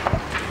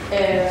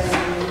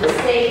 the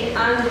state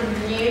under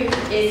review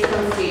is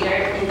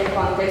considered in the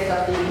context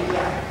of the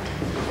UPR.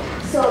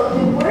 So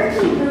the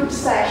working group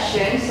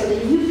session, so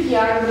the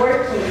UPR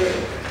working group,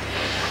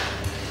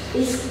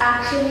 is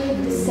actually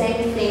the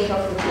same thing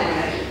of the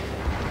plenary.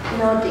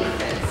 No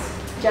difference.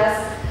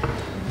 Just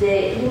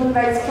the Human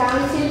Rights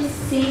Council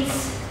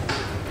sits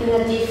in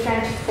a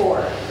different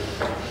form.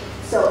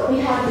 So we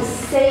have the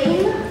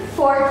same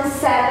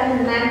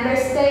 47 member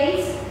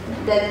states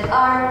that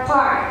are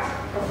part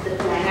of the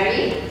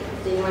plenary,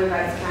 the Human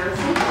Rights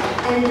Council,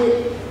 and the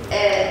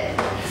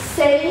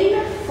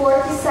same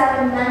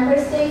 47 member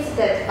states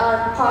that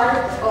are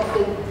part of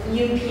the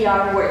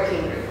UPR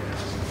working group.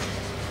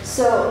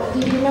 So, do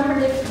you remember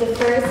the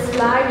first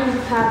slide? You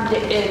have the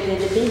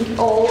big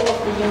O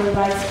of the Human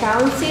Rights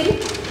Council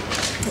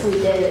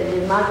with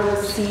the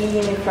marvelous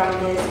scene from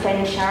the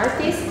Spanish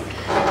artist.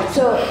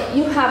 So,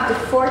 you have the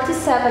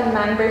 47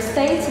 member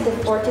states, the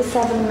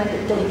 47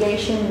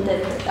 delegation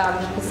that are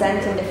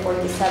representing the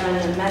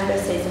 47 member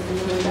states of the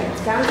Human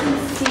Rights Council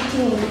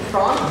sitting in the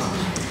front,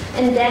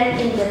 and then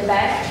in the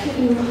back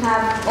you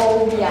have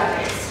all the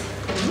others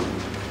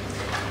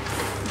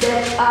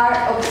that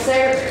are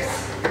observers,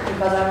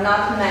 because are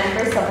not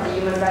members of the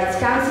Human Rights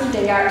Council,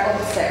 they are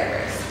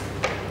observers.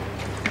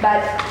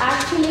 But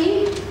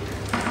actually,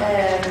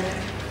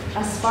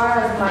 as far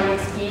as my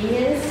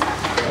experience,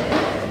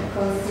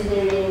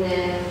 considering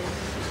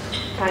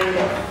kind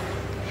of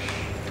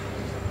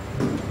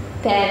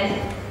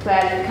 10,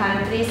 12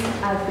 countries,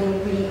 I've been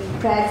really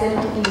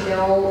present in the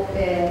whole,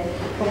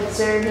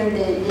 observing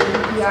the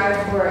UPR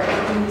for at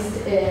least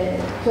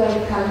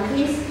 12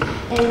 countries,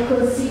 and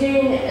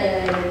considering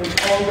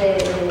all the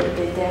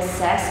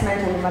assessment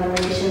and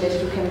evaluation that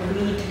you can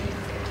read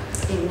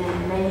in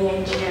many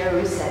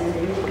NGOs and the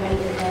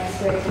independent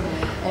experts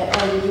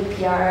on the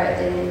UPR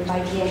by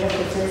the end of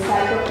the third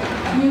cycle,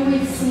 you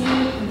will see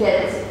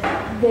that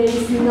there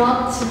is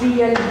not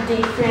real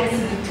difference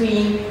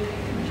between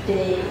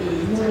the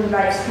Human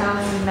Rights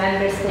Council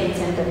member states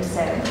and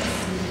observers.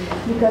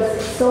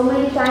 Because so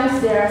many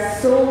times there are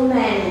so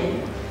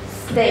many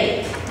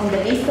states on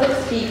the list of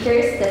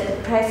speakers that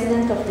the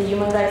President of the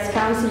Human Rights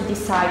Council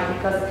decides,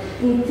 because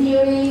in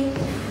theory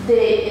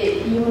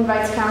the Human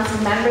Rights Council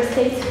member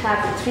states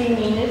have 3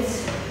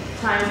 minutes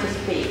time to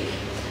speak,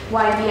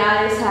 while the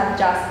others have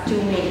just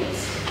 2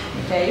 minutes.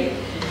 Okay?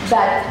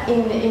 But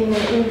in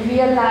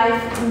real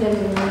life, the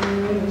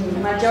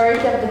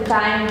majority of the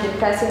time, the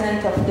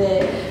President of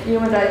the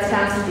Human Rights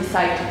Council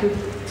decides to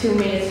put 2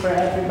 minutes for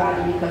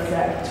everybody, because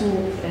there are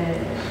 2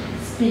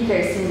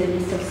 speakers in the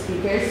list of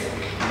speakers.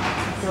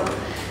 So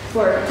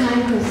for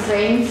time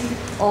constraints,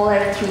 all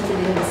are treated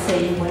in the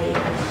same way.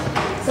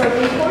 So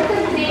the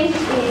important thing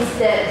is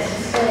that,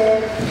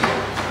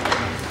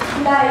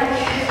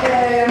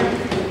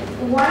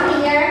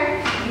 1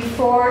 year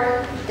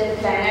before the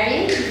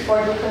plenary,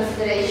 before the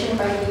consideration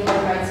by the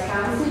Human Rights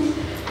Council,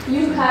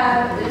 you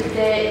have the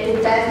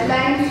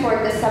deadline for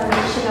the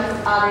submission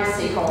of other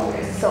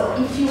stakeholders. So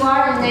if you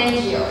are an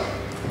NGO,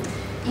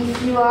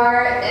 if you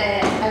are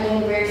a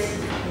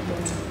university,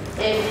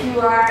 if you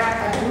are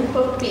a group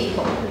of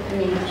people, I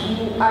mean,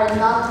 you are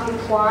not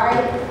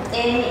required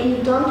any,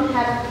 you don't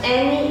have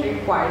any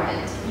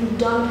requirement. You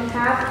don't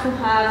have to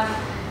have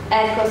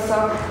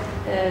ECOSOC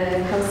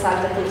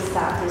consultative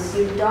status.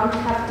 You don't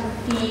have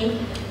to fill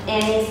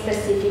any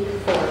specific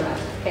format,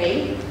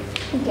 okay?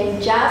 You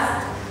can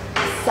just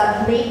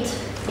submit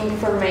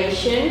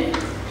information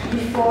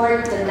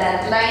before the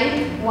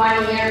deadline,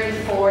 1 year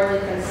before the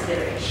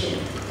consideration.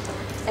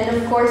 And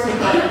of course, you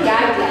have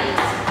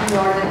guidelines in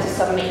order to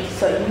submit.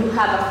 So you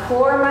have a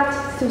format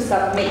to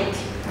submit.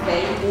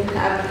 Okay,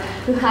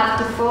 you have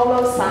to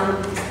follow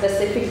some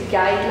specific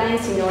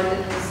guidelines in order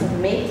to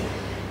submit.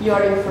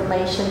 your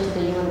information to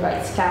the Human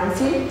Rights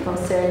Council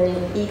concerning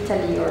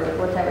Italy or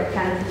whatever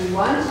country you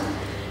want,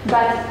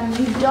 but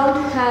you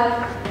don't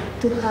have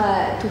to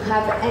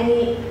have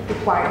any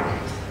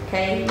requirement.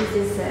 Okay, this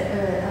is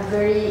a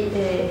very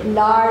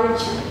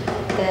large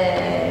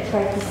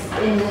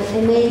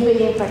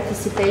enabling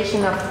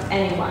participation of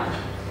anyone.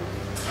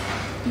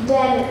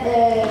 Then,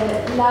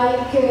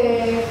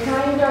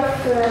 kind of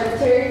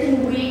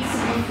 13 weeks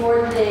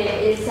before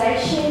the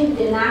session,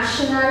 the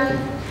national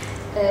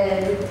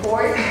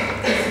report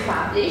is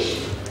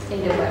published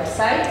in the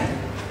website.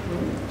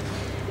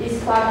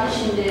 It's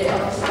published in the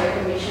Office of the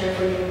Commissioner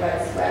for Human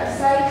Rights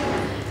website,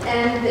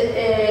 and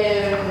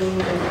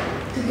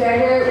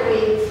together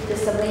with the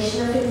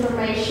submission of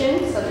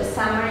information, so the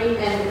summary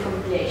and the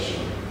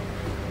compilation.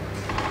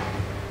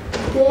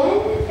 Then,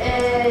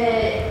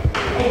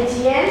 at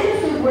the end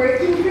of the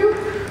working group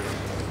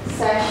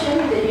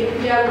session, the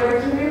UPR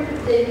working group,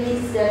 there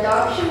is the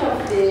adoption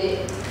of the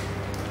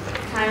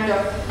kind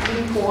of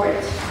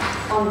report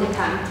on the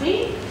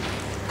country,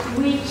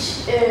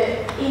 which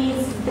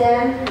is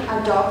then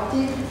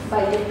adopted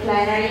by the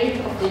plenary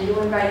of the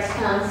Human Rights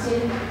Council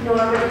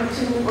normally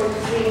 2 or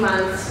 3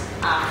 months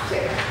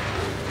after.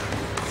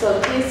 So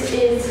this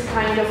is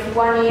kind of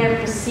 1-year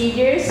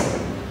procedures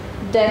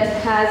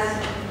that has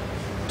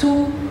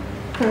 2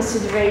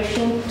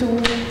 consideration, 2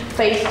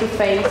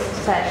 face-to-face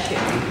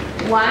sessions.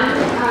 One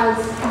as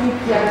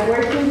UPR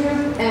working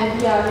group and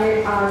the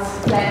other as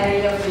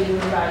plenary of the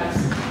Human Rights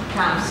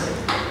Council.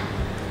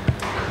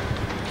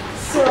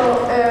 So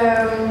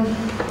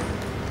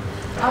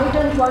I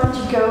don't want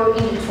to go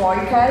into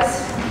troikas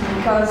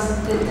because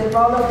the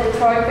role of the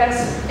troikas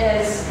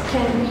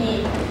can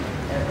be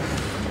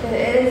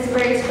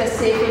very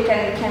specific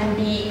and can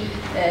be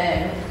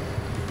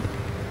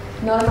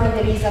normally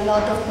there is a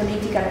lot of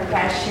political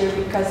pressure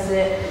because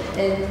the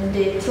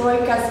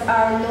troikas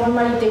are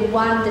normally the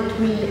one that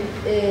will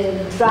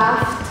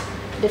draft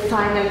the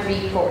final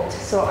report.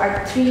 So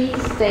are 3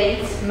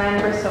 states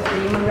members of the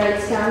Human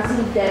Rights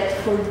Council that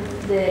for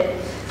the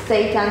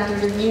state under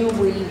review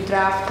will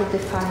draft the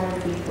final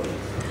report.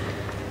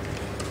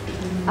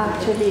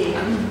 Actually,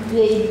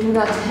 they do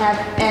not have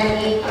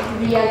any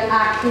real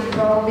active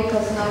role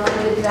because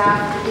normally the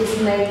draft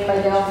is made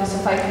by the Office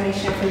of High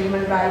Commissioner for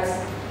Human Rights,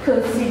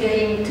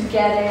 considering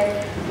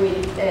together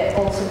with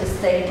also the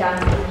state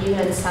under review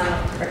and some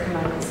of the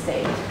recommended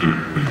state.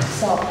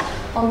 So,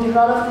 on the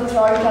role of the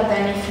Troika,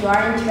 then if you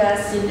are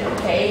interested,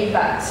 okay,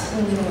 but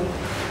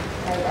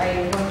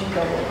I want to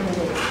go on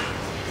this.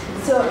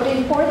 So the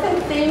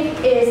important thing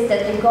is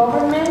that the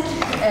government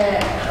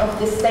of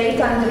the state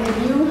under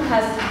review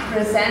has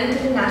presented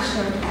the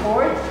national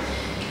report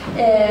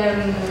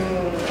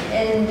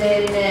and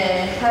then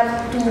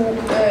have to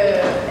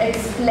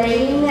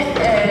explain,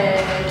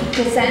 to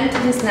present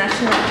this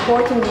national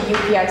report in the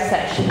UPR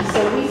session. So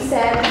we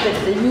said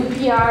that the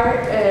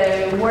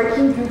UPR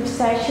working group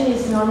session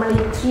is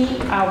normally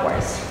 3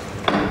 hours.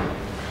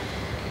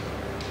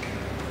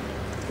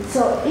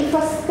 So if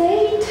a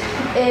state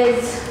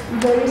is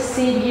very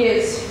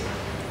serious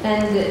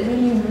and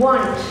really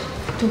want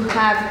to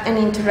have an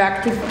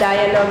interactive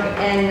dialogue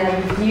and a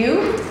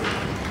review,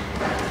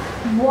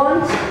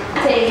 won't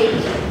take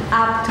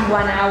up to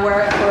 1 hour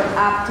or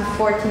up to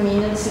 40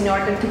 minutes in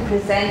order to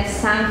present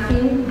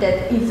something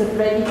that is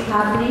already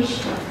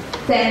published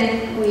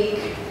 10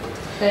 weeks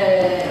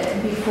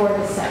before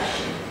the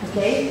session,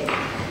 okay?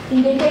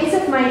 In the case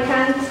of my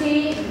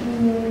country,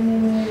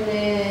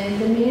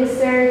 the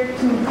minister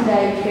took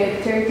like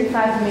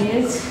 35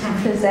 minutes to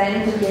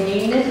present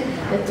again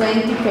the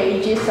 20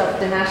 pages of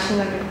the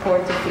national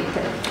report of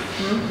Italy.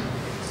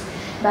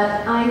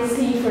 But I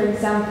see, for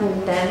example,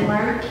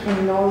 Denmark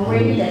and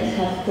Norway that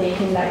have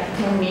taken like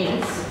 10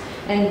 minutes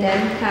and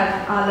then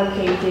have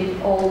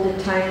allocated all the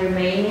time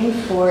remaining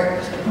for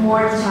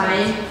more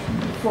time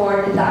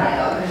for the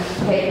dialogue,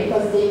 okay?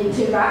 Because the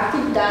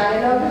interactive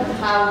dialogue,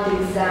 how the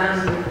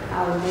exam,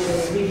 how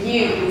the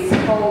review is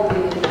called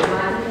in the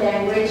diplomatic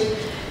language,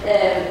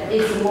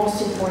 is the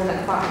most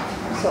important part.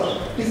 So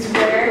it's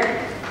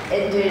where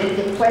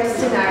the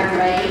questions are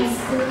raised,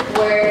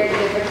 where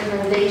the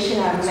recommendations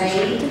are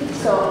made.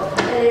 So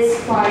it is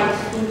quite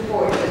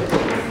important.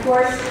 Of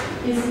course,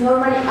 it's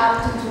normally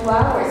up to 2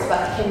 hours,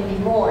 but can be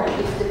more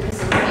if the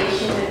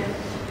presentation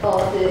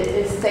of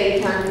the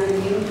state under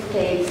review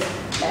takes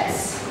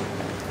less.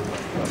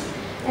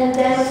 And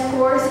then, of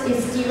course,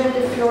 it's given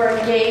the floor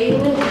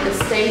again to the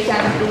state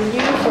under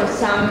review for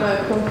some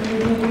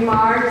concluding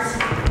remarks,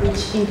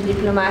 which in the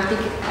diplomatic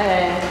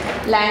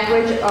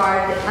language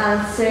are the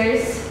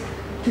answers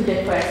to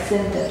the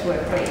questions that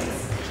were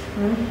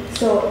raised.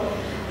 So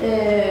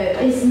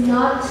it's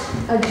not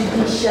a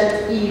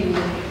judicial hearing.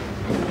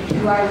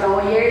 You are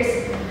lawyers.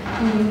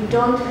 You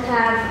don't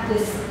have the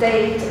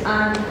state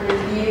under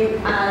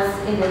review as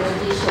in a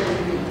judicial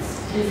hearing.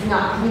 It's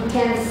not. We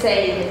can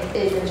say that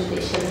it's a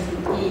judicial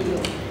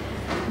hearing,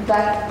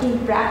 but in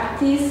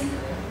practice,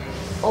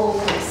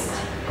 almost.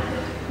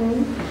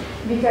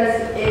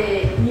 Because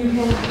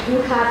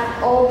you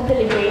have all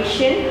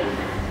delegation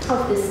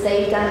of the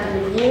state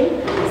under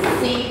review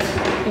sit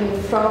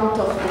in front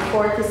of the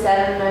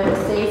 47 member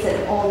states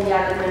and all the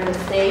other member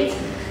states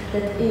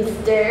that is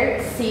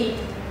there, sit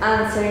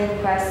answering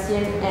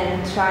questions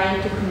and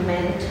trying to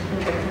comment on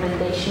the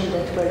recommendations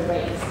that were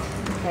raised.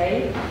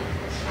 Okay?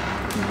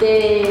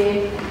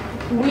 The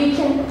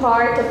weekend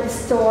part of the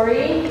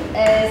story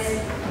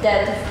is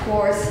that, of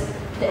course,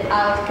 the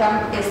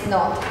outcome is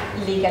not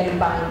legally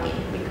binding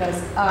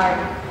because our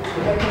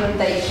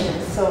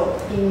recommendations, so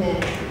in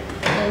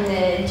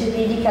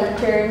juridical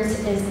terms,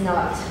 is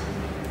not.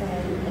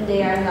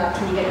 They are not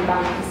legally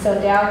binding. So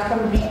the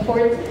outcome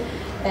report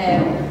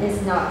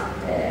is not,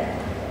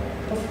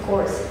 of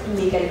course,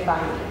 legally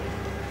binding.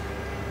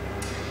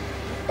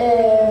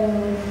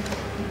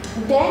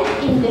 Then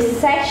in the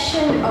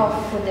session of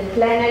the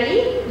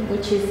plenary,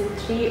 which is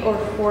 3 or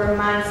 4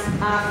 months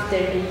after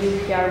the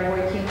UPR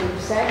working group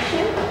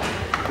session,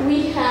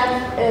 we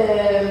have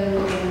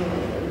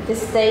the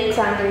states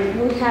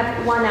we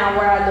have 1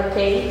 hour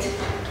allocated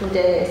to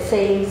the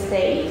same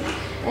state.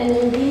 And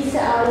in this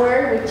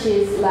hour, which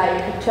is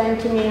like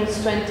 20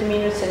 minutes, 20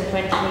 minutes, and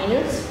 20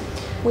 minutes,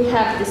 we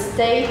have the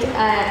state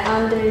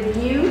under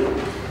review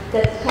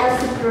that has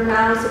to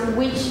pronounce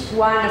which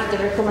one of the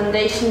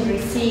recommendations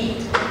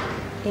received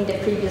in the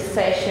previous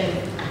session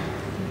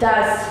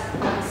does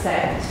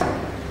accept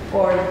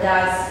or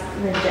does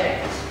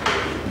reject.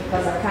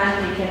 Because a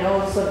country can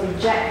also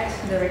reject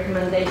the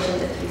recommendation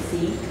that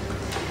received.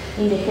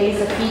 In the case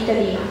of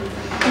Italy,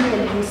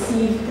 Italy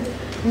received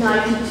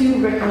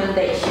 92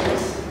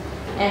 recommendations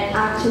and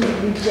actually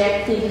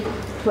rejected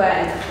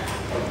 12.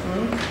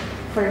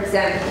 For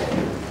example,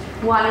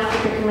 one of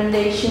the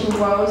recommendations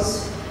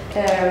was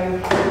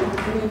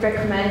we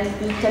recommend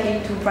Italy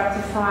to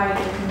ratify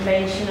the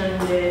Convention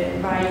on the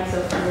Rights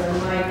of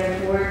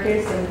Migrant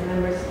Workers and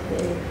members of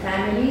their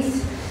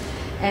families.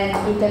 And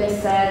Italy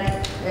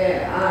said,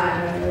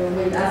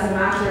 as a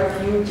matter of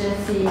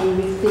urgency,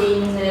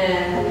 within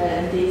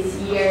this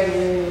year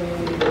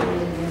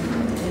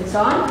and so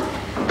on.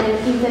 And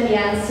Italy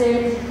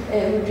answered,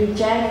 we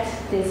reject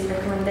this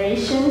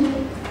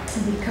recommendation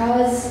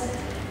because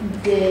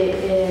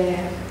the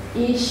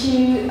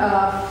issue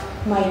of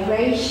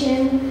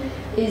migration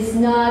is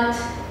not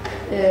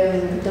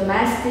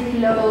domestic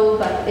law,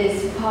 but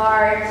is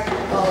part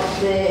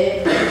of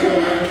the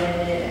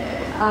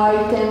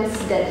items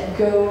that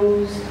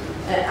goes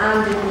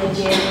under the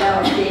agenda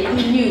of the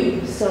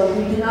EU. So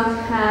we do not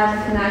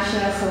have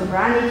national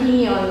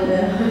sovereignty on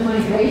the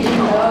migration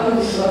law,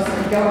 which was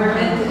the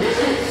government.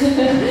 We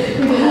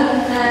do not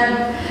have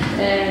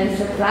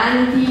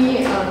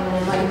sovereignty on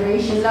the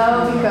migration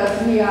law because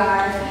we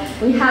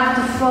have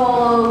to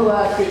follow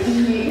what the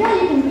EU. Now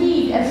you can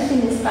read,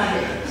 everything is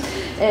public.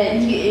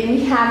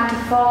 We have to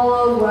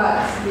follow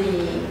what the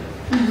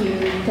EU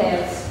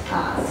tells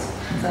us.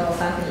 So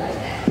something like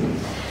that.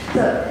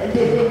 So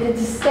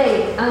the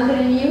state under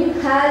review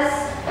has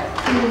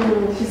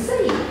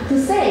to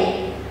say,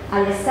 I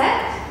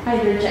accept, I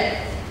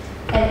reject.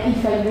 And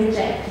if I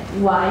reject,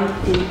 why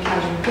did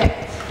I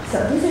reject? So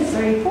this is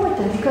very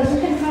important because we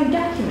can find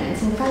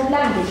documents in 5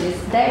 languages.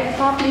 They're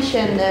published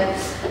and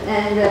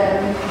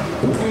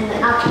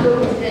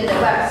uploaded in the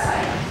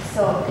website.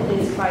 So it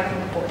is quite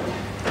important.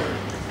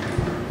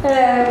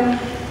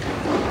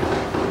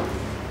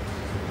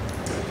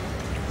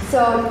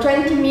 So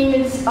 20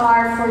 minutes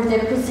are for the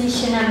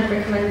position and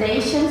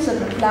recommendations, so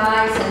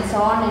replies and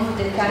so on, if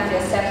the country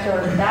accepts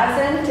or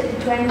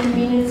doesn't. 20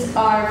 minutes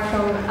are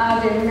from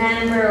other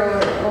member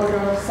or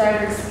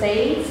observer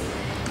states.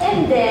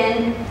 And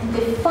then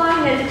the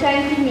final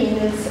 20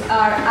 minutes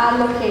are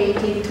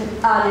allocated to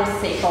other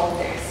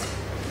stakeholders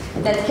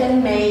that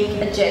can make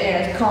a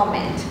general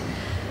comment.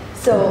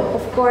 So,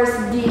 of course,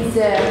 this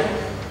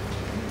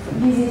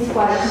is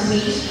quite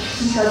weak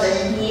because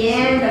at the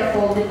end of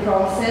all the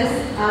process,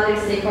 other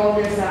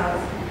stakeholders are,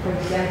 for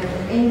example,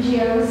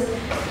 NGOs,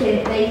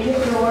 can take the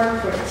floor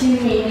for 2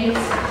 minutes,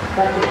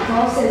 but the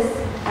process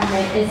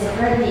is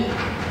already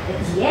at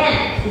the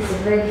end, it's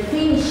already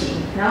finishing.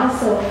 No?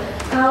 So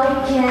how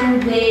can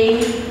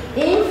they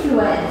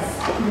influence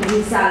the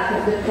result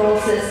of the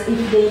process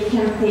if they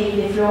can take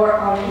the floor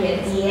only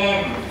at the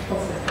end of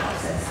the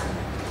process?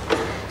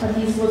 But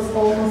this was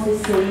almost the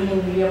same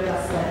in Rio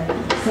Plus 20.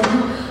 So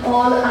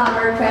all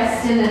our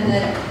question and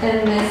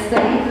the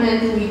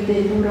statement with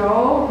the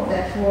bureau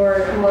that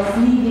was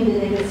leading the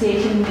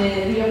negotiation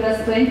in Rio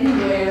Plus 20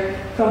 were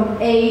from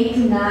 8 to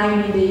 9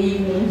 in the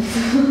evening.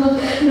 So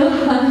no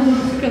one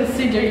was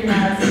considering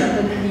us, but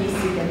at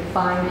least you can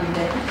find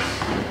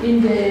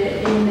in the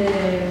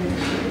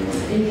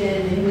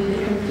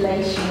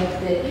compilation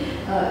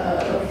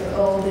of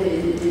all the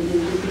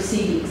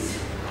proceedings.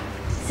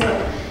 So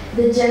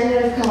the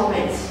general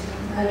comments.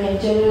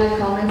 General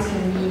comments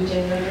can be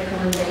general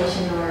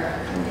recommendation or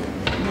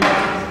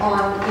not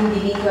on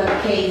individual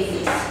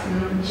cases.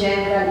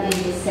 General in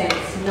the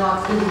sense,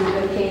 not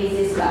individual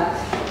cases, but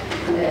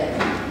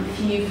if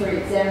you, for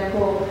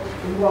example,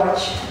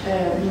 watch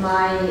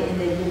my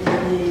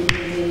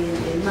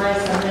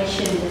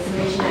summation, the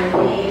summation I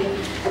gave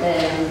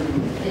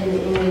in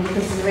in the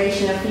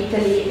consideration of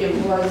Italy, it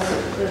was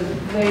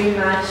very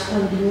much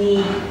on the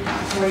need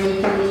for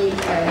Italy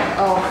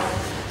of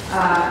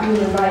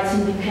human rights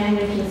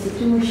independent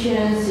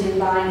institutions in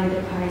line with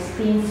the Paris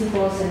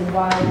principles, and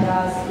why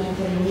does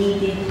Italy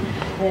needed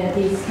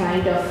this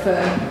kind of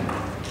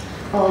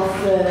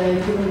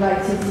human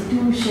rights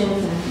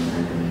institutions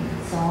and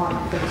so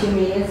on. For 2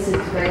 minutes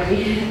it's very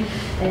difficult.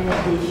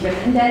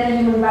 And then the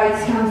Human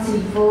Rights Council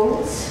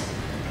votes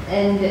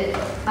and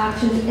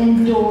actually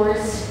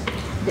endorse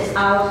the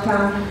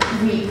outcome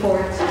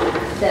report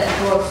that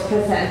was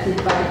presented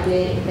by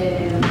the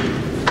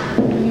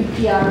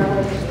UPR.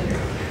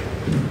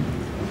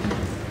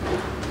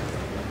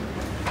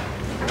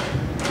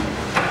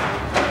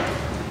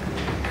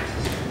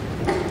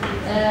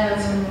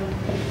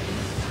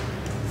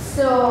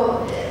 So,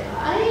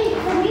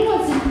 for me, it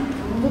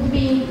would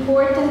be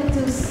important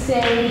to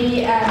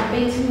say a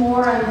bit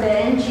more on the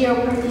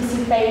NGO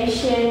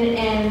participation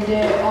and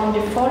on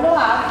the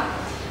follow-up.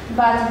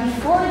 But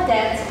before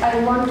that,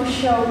 I want to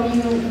show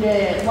you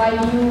why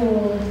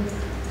you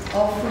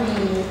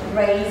hopefully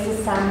raise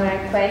some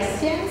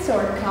questions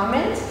or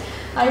comments.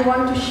 I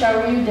want to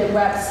show you the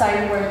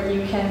website where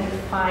you can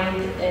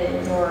find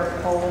your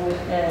own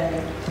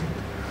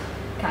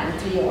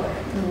country, or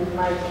in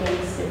my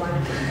case, the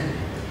one.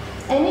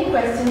 Any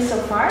questions so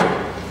far?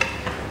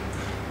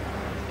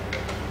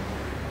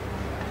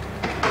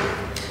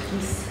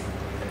 Please.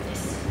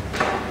 Yes.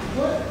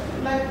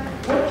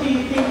 What do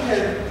you think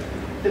are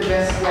the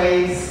best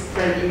ways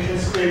for an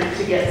interest group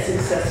to get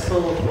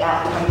successful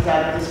outcomes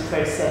out of this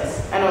process?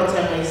 I know it's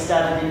only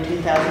started in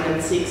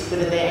 2006, but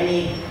are there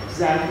any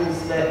examples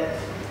that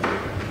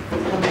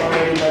have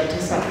already led to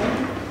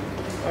something?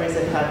 Or is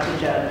it hard to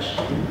judge?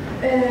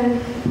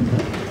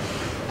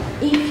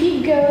 If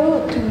you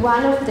go to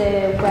one of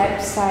the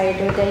websites,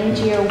 or the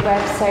NGO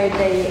website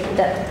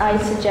that I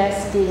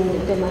suggest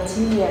in the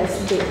materials,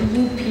 the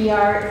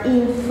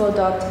UPRinfo.org,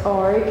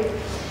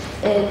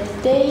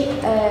 they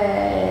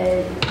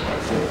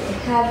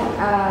have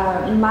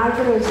a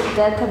marvelous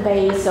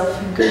database of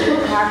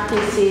good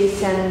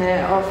practices and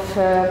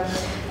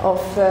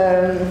of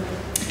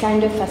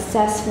kind of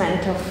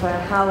assessment of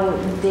how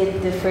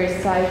did the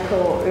first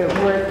cycle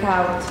work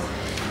out.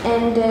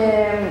 And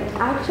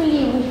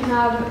actually we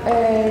have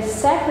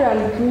several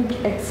good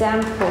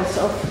examples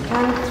of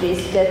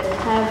countries that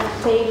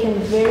have taken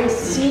very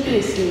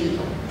seriously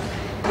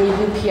the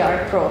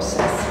UPR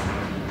process.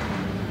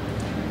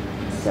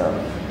 So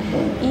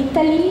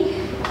Italy,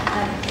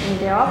 in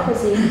the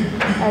opposite,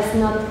 has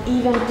not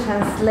even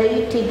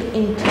translated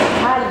into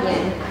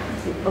Italian,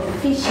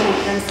 officially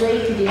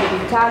translated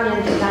into Italian,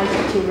 the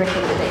 92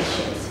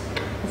 recommendations.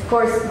 Of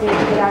course,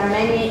 there are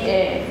many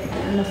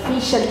an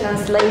official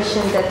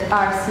translation that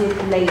are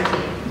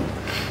circulating.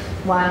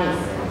 One is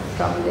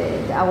from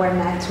our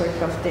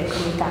network of the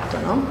Comitato,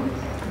 no?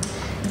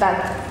 But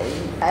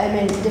I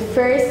mean, the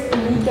first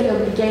legal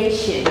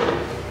obligation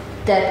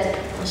that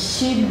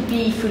should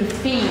be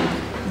fulfilled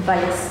by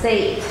a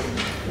state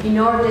in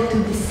order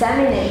to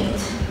disseminate,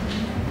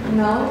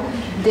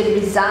 the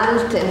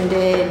result and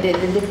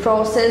the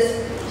process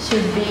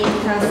should be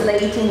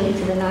translating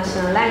into the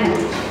national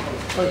language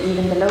or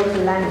even the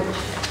local language.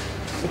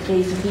 In the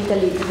case of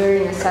Italy, it's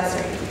very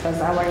necessary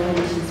because our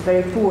English is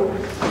very poor.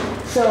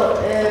 So,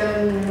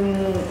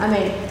 I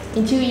mean,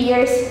 in 2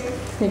 years,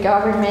 the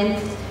government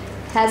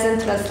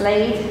hasn't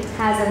translated,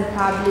 hasn't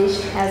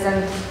published,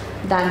 hasn't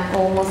done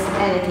almost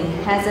anything,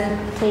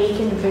 hasn't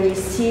taken very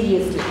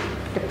seriously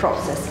the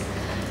process.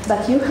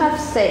 But you have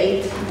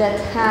states that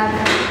have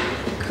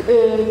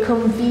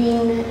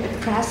convened a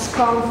press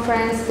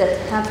conference, that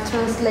have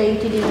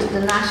translated into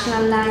the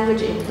national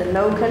language, into the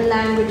local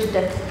language,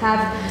 that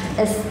have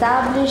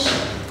established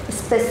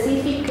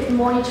specific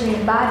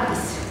monitoring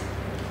bodies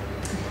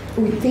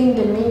within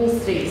the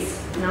ministries,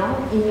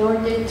 in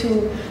order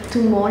to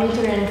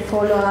monitor and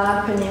follow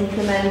up and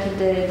implement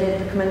the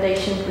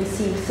recommendations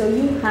received. So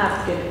you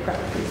have good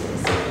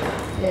practices.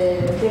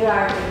 There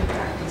are good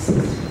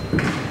practices.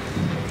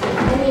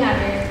 Any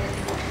other?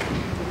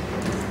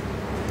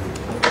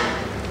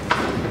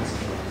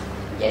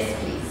 Yes,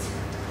 please.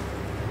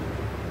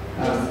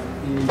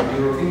 In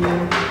your opinion,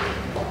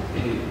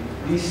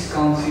 this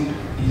concept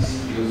is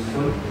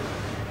useful,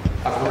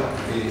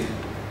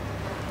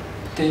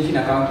 taking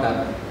account that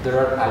there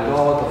are a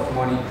lot of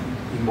money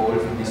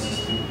involved in this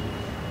system.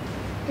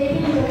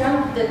 Taking into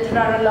account that there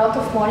are a lot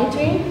of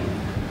monitoring?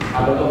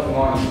 A lot of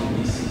money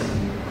in this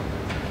system.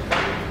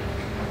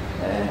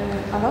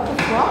 A lot of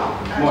what?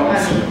 Money.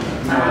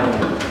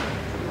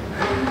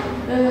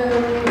 I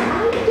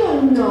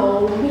don't know,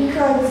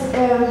 because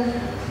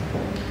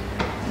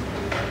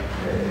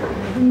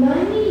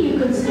money you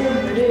consider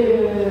the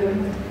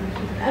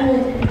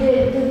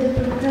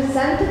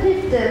representative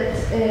that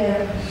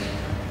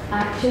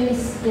actually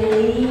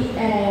stay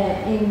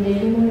in the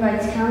Human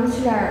Rights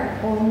Council are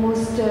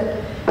almost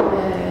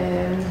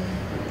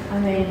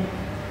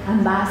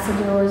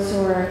ambassadors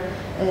or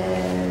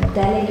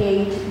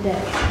delegates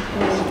that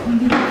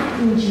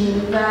live in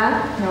Geneva,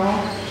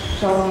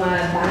 from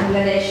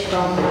Bangladesh,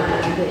 from the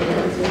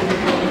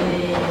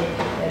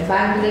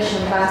Bangladesh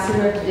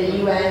ambassador to the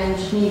UN in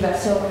Geneva.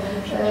 So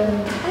I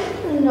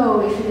don't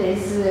know if it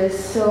is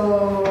so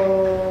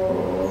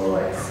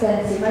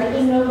expensive. I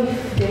don't know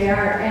if there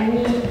are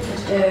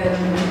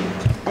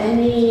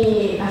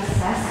any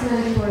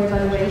assessment or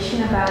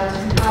evaluation about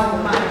how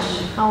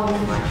much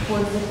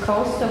was the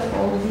cost of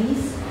all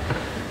these.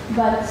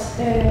 But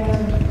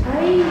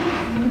I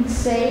would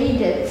say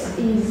that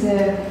is,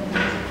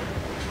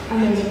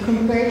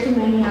 compared to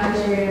many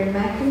other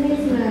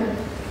mechanisms,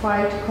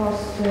 quite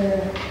cost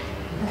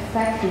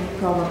effective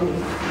probably.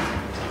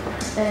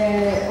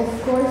 Of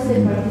course,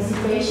 the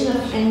participation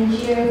of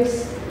NGOs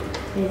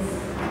is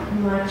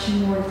much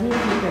more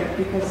difficult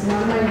because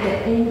normally the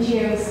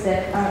NGOs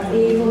that are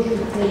able to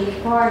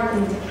take part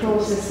in the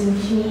process in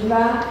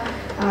Geneva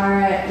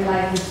are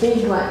like the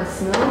big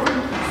ones, no?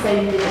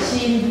 Save the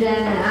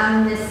Children,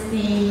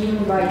 Amnesty,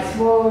 Human Rights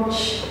Watch,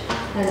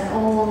 and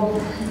all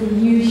the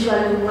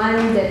usual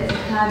ones that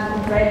have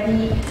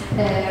already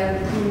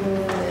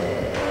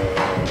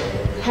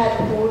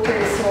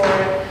headquarters or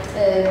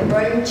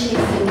branches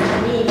in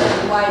Geneva,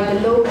 while the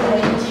local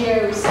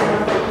NGOs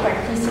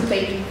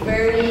participate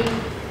very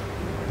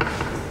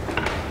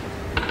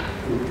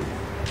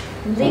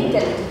little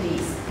to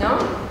this, no?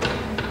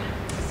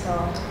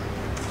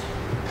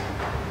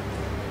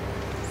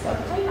 So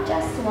I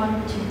just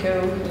want to go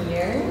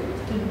here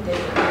to the,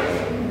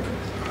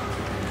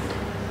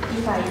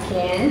 if I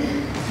can,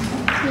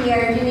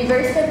 here,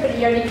 Universal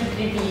Periodic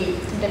Review,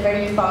 the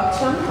very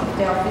bottom of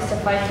the Office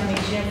of High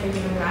Commissioner for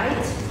Human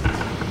Rights.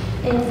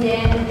 And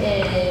then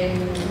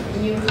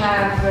you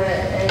have the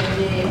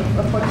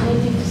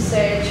opportunity to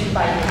search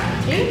by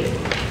country.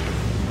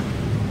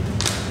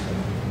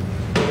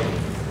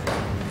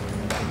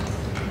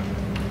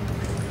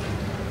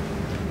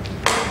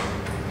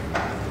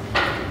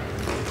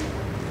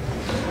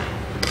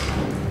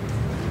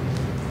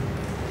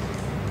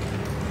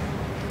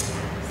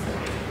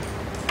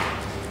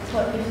 So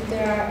if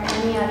there are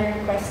any other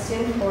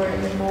questions for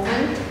the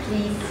moment,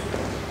 please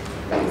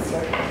raise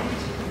your hand.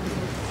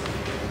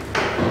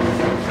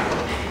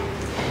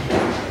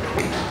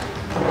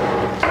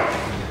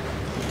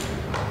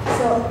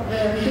 So,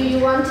 do you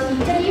want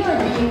Italy or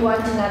do you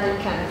want another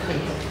country?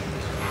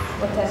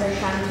 Whatever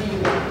country you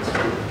want.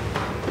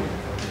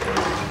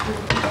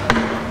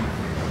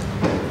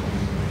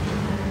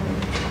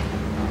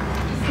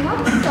 It's not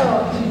so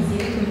easy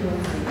to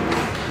move.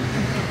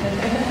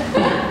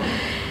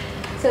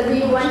 So, do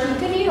you want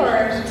Italy or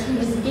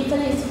is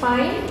Italy is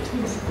fine?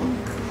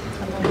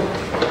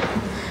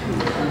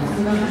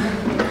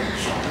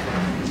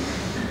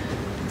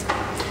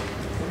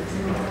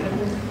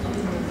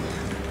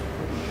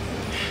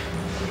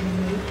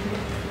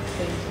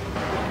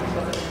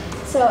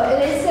 So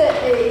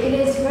it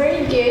is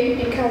very good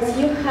because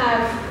you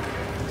have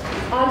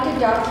all the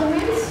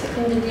documents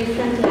in the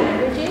different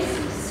languages.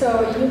 So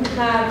you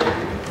have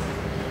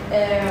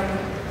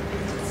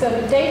so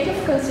the date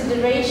of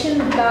consideration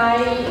by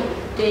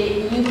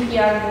the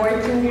UPR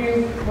working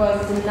group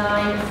was the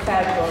 9th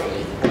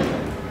February.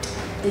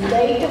 The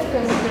date of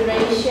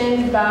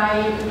consideration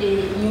by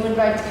the Human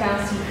Rights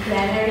Council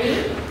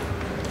plenary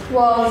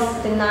was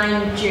the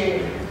 9th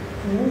June.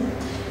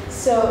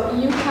 So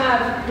you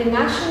have the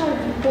national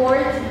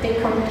report, the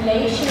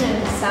compilation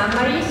and the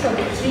summary, so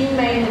the three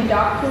main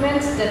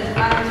documents that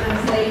are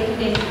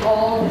translated in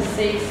all the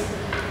 6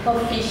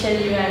 official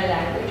UN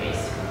languages.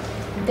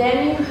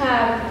 Then you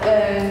have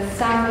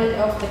some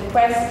of the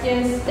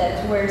questions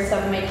that were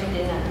submitted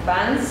in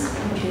advance,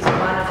 which is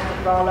one of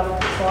the role of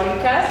the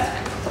forecast.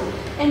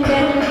 And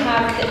then you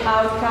have the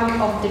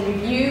outcome of the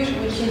review,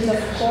 which is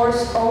of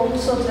course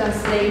also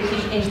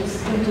translated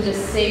into the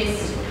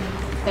 6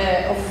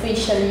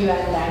 official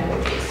UN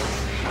languages.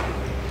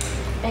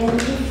 And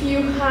if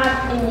you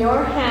have in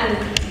your hand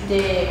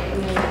the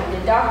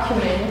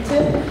document,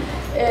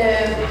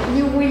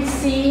 you will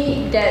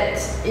see that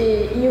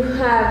you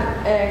have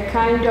a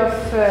kind of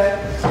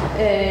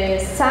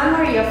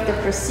summary of the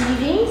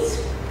proceedings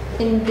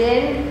and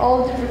then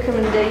all the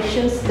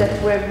recommendations that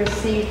were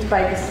received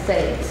by the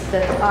states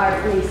that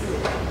are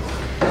listed.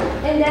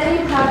 And then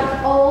you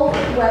have all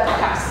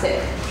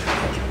webcasted.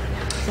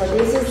 So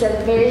this is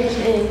a very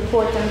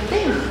important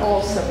thing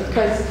also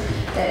because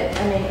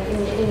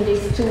in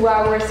these 2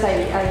 hours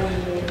I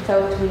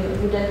thought we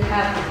wouldn't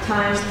have the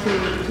time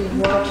to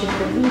watch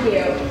the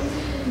video.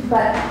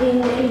 But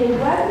in the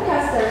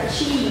webcast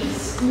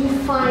archives you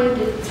find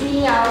the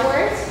 3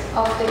 hours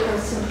of the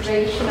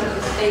consideration of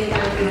the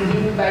statement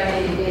reviewed by the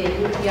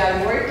UPR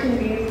working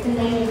group, and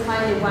then you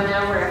find the 1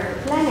 hour of the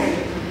plenary.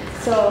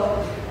 So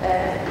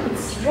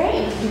it's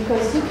great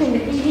because you can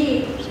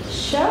really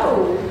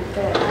show a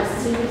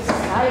civil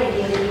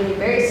society in the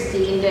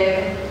university. I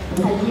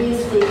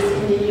used this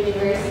in the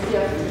University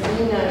of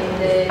Turin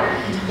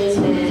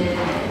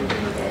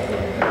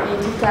in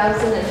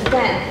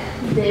 2010.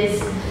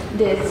 This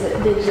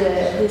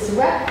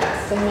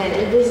webcast. I mean,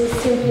 this is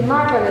simply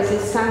marvelous.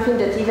 It's something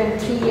that even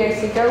 3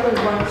 years ago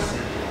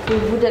we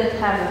wouldn't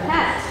have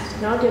had.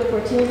 no? The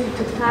opportunity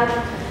to have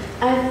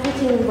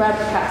everything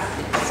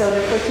webcasted. So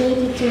the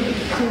opportunity to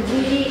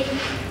really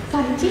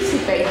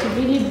participate, to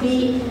really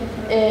be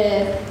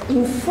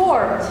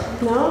informed,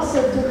 no?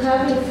 So to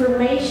have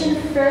information,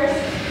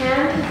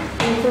 first-hand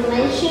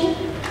information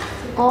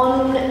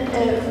on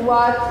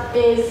what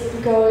is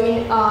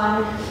going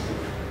on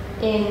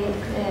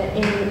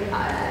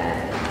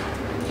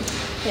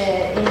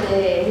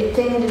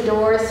within the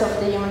doors of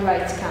the Human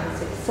Rights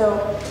Council. So,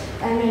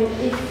 I mean,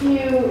 if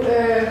you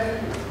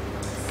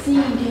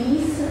see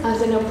these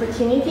as an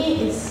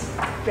opportunity, it's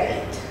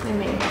great. I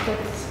mean,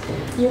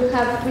 you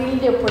have really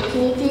the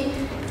opportunity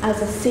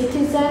as a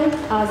citizen,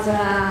 as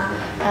a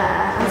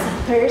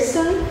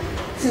person,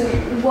 to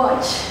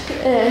watch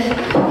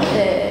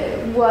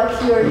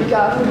what your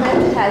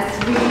government has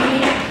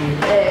really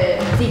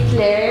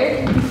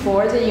declared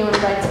before the Human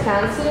Rights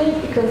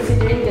Council,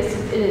 considering the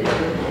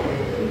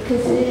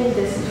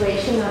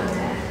situation of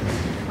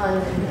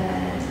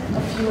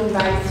human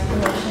rights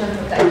promotion and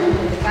protection in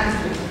the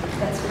country.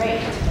 That's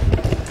great.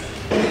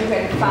 And you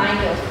can find,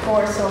 of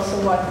course, also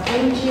what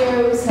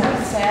NGOs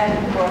have said,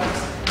 what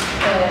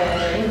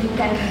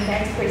independent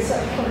experts. So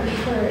for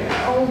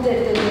all the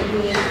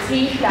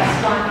 3+1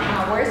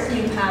 hours,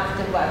 you have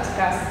the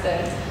webcast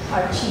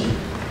archive.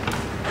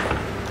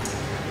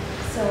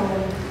 So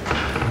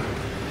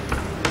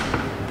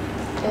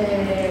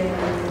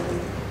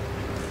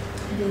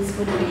this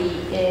would be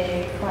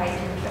quite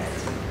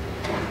interesting.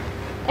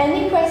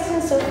 Any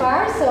questions so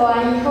far? So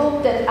I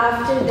hope that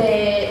after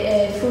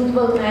the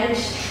football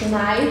match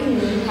tonight, you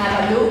will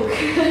have a look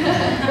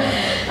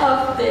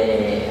of the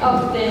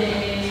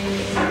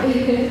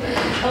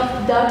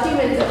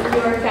documents of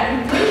your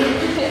country.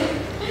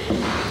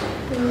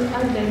 I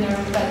don't know,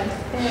 but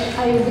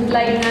I would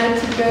like now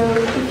to go,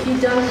 if you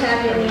don't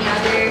have any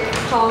other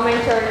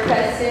comment or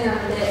question on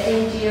the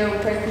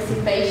NGO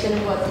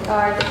participation, what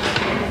are the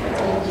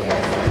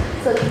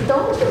NGOs? So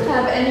don't you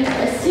have any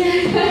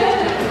question?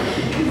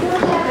 You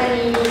don't have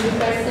any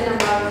question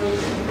about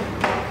this?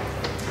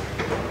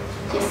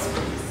 Yes,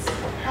 please.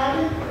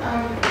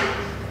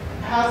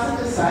 How's it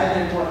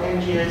decided what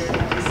NGOs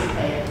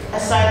participate?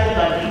 Aside the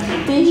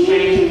budgetary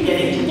constraint of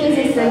getting to this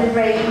is a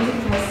great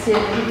question,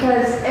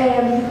 because I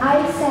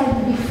said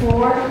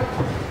before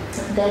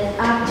that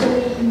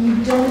actually you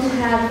don't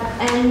have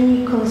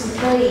any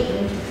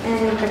constraint,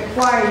 any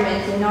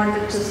requirement in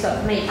order to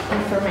submit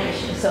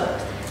information. So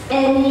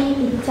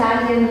any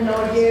Italian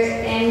lawyer,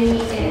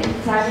 any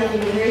Italian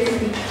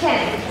university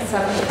can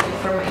submit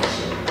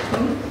information.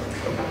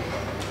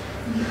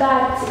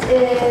 But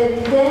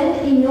then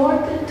in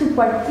order to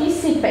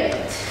participate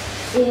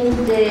in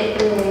the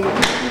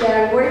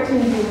UPR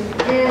working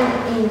group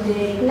and in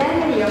the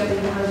plenary of the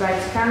Human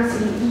Rights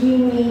Council, you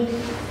need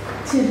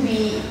to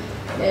be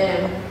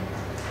in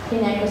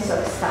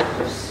ECOSOC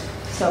status.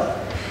 So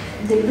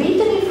the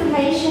written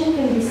information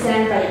can be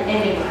sent by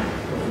anyone,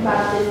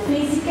 but the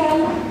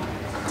physical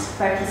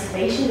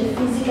participation, the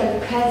physical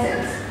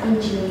presence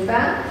in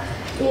Geneva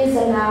is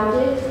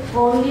allowed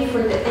only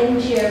for the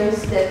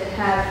NGOs that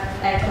have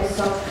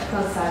ECOSOC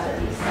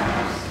consultative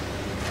status.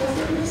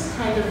 Doesn't this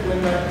kind of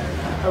limit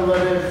a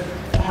lot of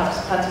perhaps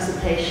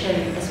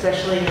participation,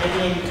 especially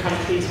maybe in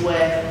countries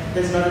where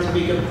there's not as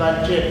big a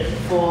budget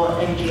for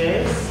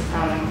NGOs?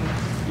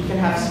 You can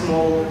have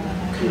small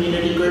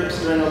community groups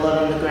doing a lot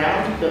on the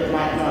ground, but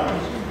might not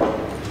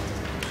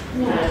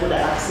be able to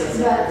access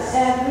it. But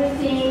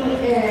everything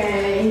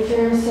in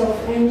terms of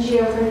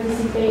NGO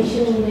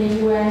participation in the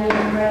UN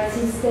human rights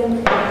system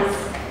is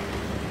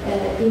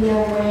in a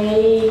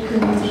way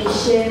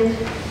conditioned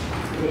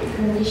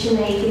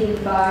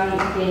by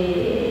the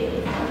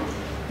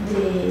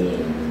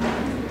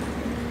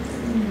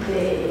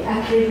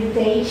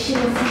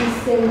accreditation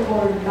system,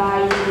 or by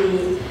the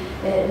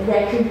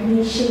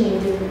recognition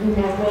in a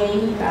way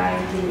by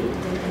the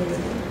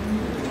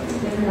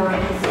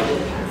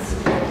Organization Council.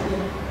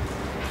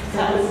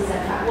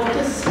 What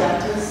does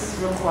status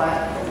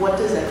require? What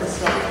does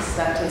ECOSOC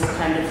status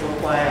kind of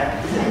require?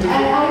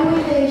 I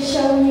will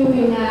show you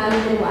in a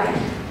little while.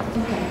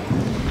 Okay.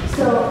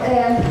 So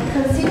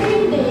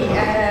considering the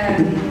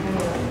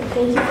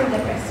thank you for the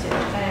question. I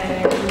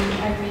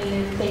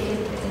will take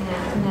it in a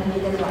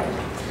little while.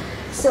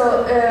 So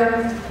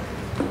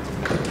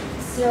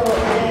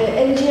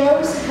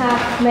NGOs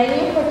have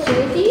many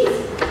opportunities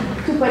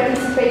to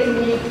participate in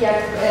the UPR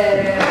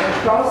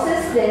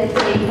process. Then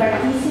they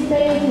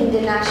participate in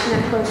the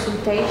national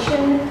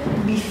consultation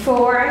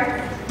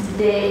before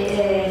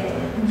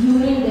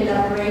during the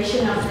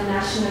elaboration of the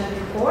national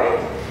report.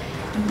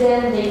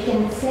 Then they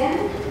can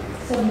send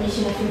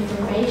submission of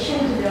information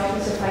to the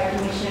Office of High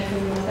Commissioner for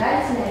Human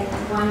Rights, like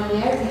 1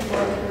 year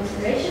before the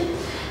consideration.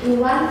 In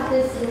one of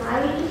the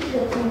slides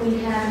that you will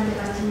have in the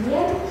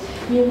material,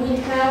 you will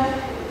have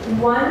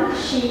one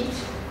sheet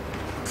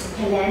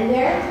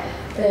calendar,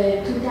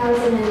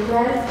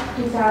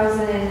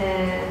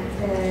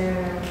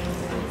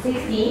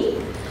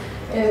 2012-2016,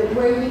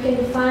 where you can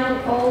find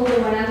all the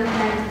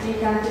 193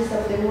 countries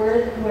of the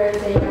world where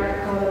they are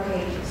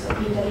allocated. So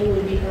Italy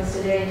will be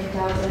considered in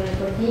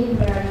 2014,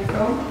 where are you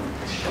from?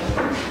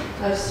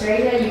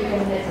 Australia,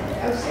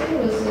 Australia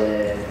was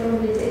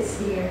probably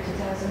this year,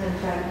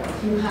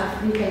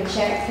 2012. You can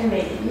check,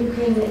 you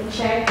can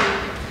check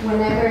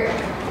whenever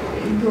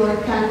your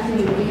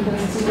country will be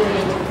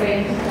considering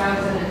frame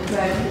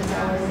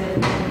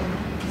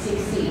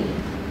 2012-2016.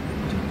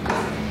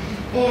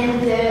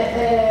 And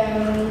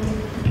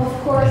of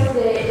course,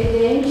 the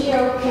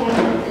NGO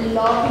can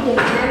lobby the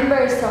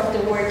members of the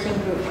working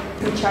group,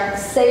 which are the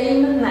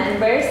same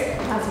members,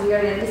 as we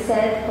already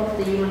said, of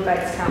the Human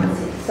Rights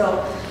Council.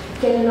 So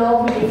can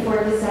lobby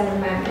for the same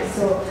members.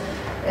 So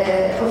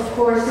of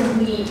course,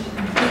 we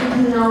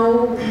didn't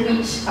know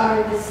which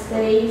are the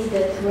states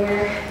that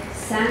were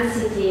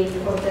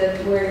sensitive or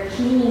that were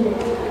keen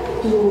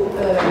to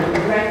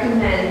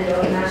recommend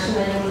on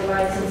national human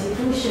rights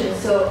institutions.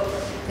 So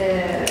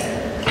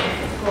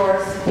of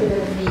course, it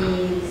could be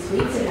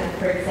Switzerland,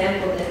 for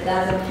example, that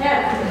doesn't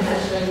have a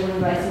national human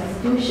rights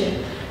institution,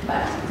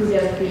 but could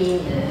have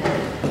been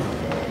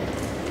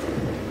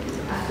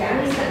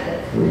Afghanistan,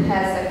 that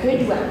has a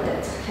good one,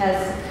 that has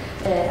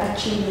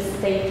achieved the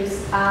status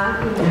A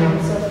in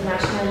terms of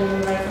national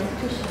human rights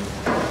institutions.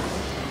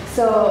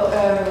 So,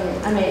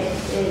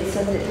 so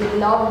the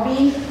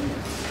lobby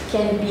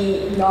can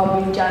be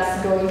lobbying,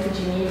 just going to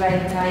Geneva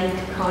and trying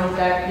to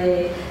contact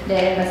the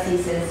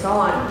embassies and so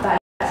on. But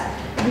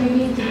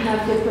really to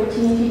have the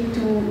opportunity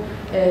to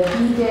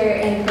be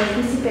there and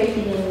participate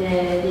in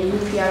the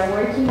UPR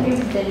working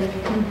group, then you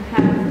can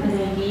have an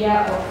idea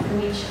of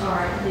which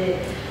are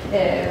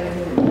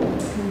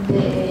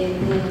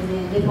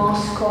the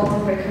most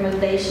common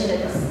recommendation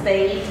that a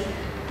state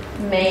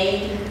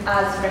made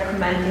as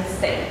recommending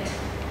state.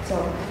 So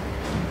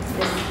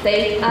the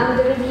state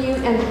under review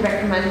and the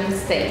recommending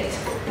state.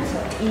 So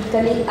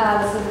Italy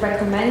as a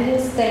recommending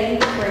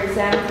state, for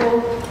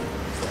example,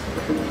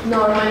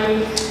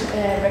 normally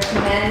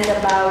recommend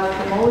about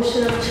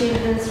promotion of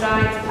children's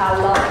rights, a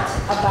lot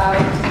about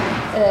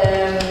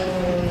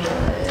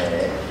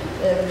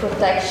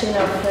protection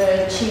of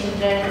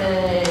children,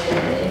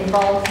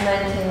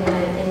 involvement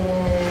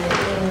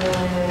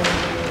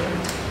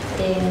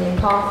in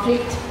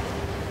conflict.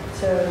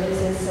 So this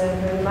is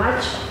very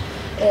much.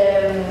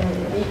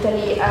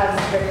 Italy as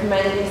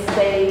recommending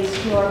state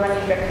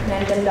normally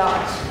recommend a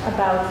lot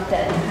about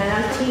death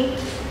penalty.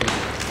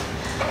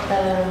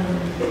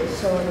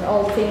 So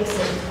all things,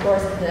 of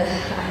course,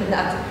 are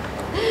not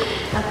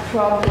a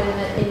problem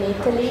in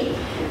Italy,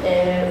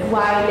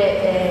 while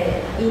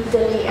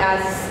Italy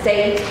as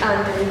state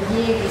under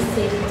review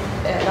received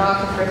a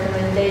lot of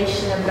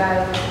recommendation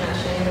about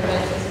national human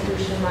rights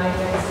institution,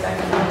 migrants,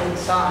 and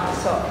so on.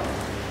 So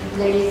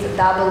there is a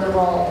double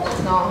role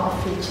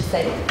of each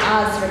state,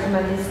 as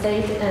recommending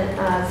state and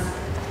as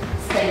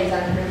state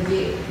under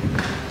review.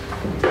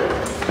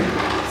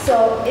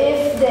 So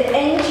if the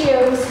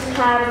NGOs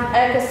have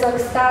ECOSOC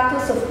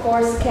status, of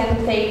course,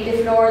 can take the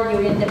floor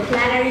during the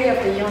plenary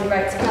of the Human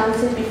Rights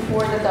Council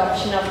before the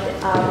adoption of the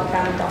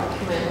outcome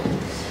document.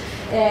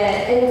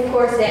 And of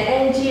course, the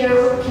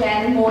NGO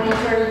can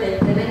monitor the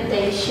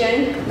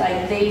implementation,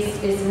 like this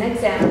is an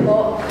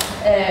example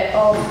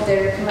of the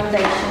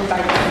recommendation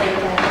by the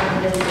state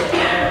under review.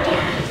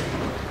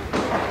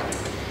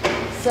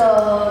 So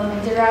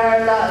there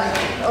are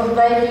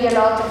already a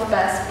lot of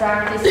best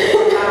practices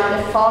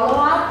about the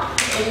follow-up,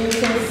 and you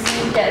can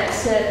see that,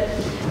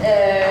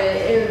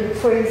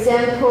 for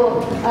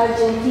example,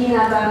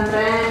 Argentina,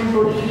 Bahrain,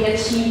 Bolivia,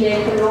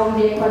 Chile,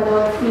 Colombia,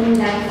 Ecuador,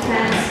 Finland,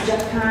 France,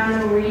 Japan,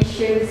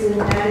 Mauritius, the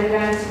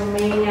Netherlands,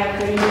 Romania,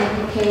 Korea, and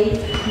UK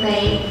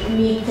made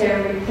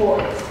midterm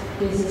reports.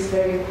 This is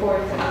very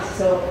important.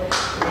 So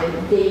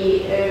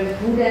they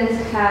wouldn't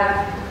have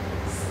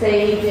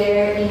stay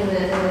there in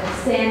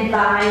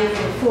standby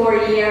for 4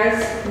 years,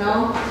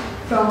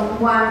 from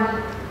one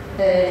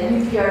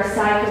UPR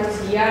cycle to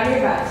the other,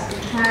 but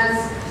it has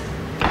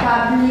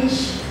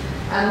published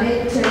a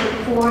midterm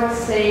report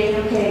saying,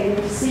 okay, we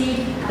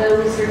received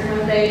those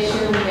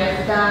recommendations, we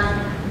have done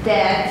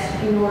that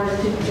in order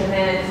to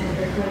implement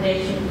the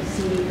recommendation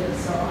received and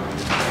so on.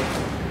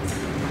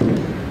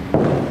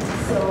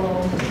 So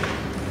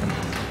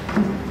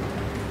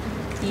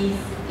this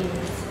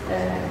is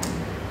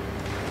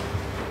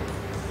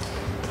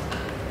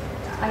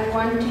I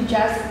want to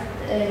just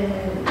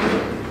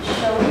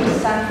show you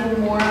something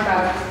more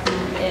about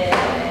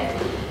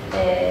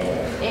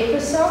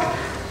ECOSOC.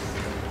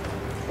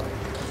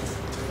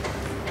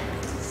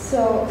 So,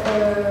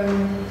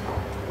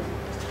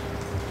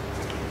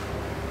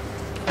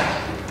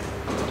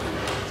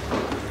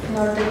 in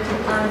order to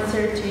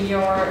answer to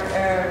your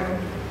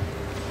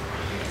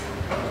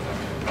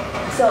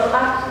so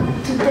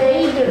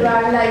today there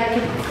are like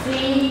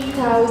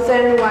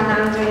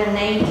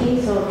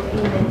 3,180. So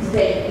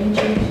in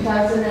June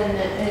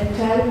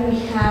 2012 we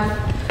have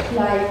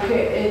like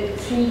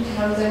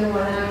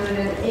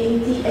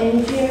 3,180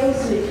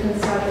 NGOs with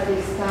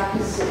consultative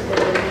status of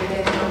the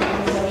Economic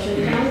and Social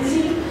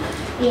Council.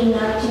 In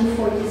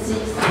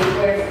 1946 they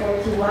were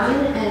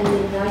 41, and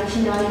in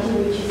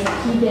 1990, which is a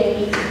key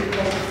date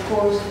because of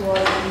course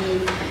was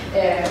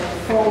the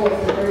fall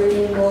of the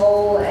Berlin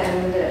Wall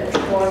and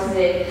was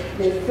the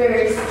the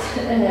first,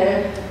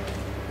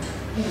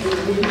 the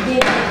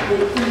beginning of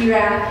the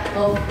era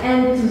of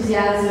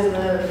enthusiasm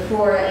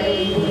for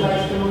human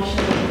rights promotion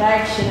and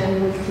protection and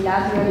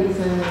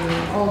multilateralism and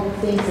all the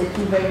things that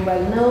you very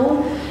well know,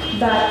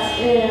 but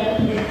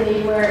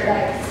they were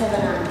like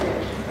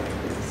 700.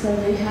 So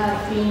they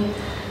have been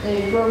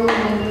growing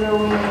and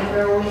growing and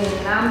growing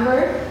in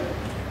number.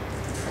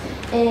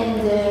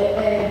 And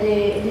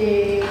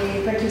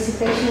the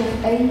participation of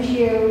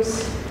NGOs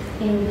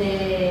in the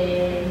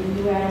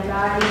UN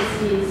bodies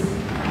is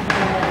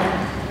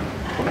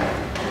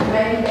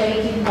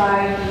regulated by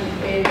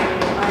the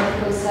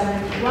Article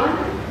 71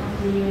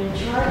 of the UN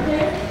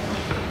Charter.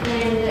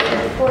 And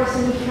of course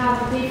we have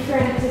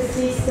different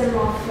system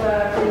of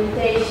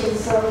accreditation.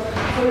 So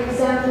for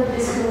example,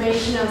 this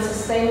Commission on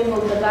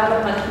Sustainable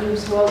Development,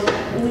 which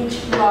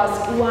was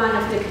one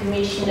of the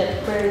commissions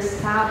that were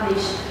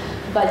established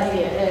by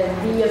the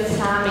Rio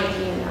Summit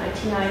in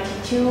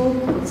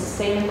 1992 on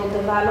Sustainable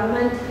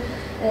Development,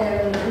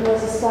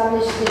 was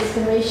established this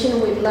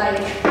commission with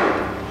like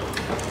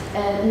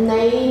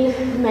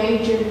 9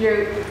 major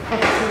groups of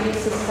civil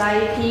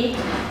society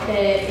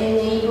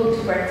enabled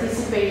to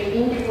participate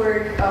in the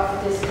work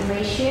of this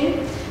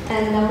commission.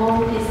 And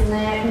among these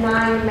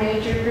 9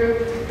 major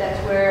groups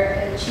that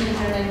were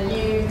children and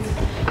youth,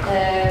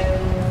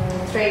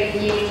 trade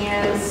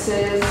unions,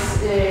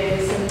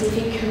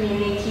 scientific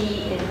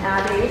community, and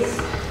others,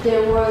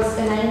 there was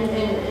an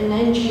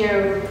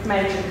NGO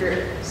major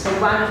group. So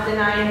one of the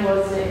 9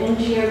 was the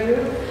NGO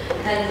group,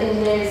 and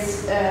in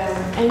this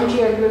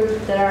NGO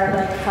group there are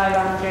like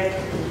 500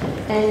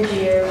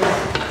 NGOs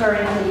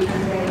currently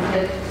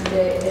accredited to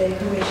the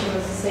Commission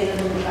on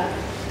Sustainable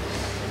Development.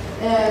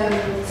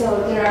 So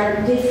there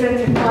are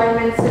different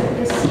requirements and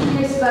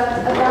procedures, but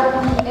about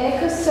the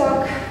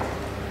ECOSOC,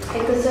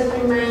 ECOSOC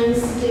remains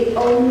the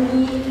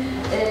only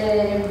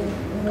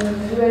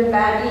UN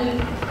body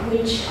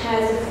which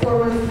has a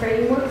formal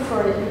framework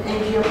for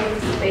NGO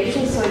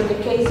participation. So in the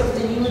case of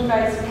the Human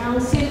Rights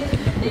Council,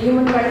 the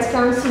Human Rights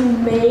Council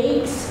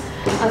makes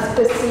a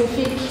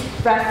specific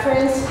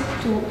reference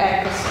to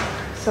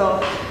ECOSOC. So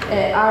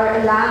are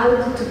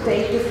allowed to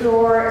take the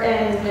floor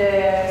and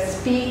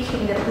speak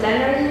in the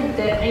plenary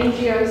the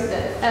NGOs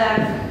that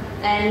have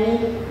any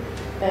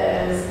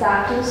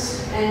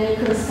status, any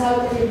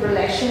consultative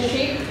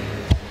relationship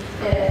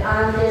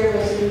under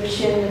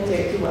Resolution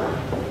 31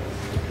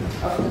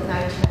 of the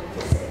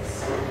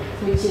 1996,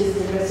 which is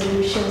the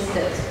resolutions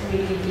that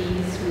really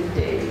deals with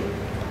the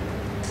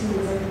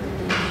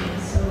implementation.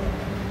 So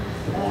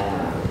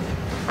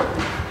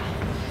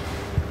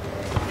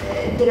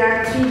there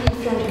are 3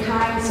 different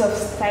kinds of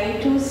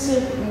status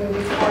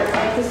for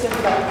ECOSOC,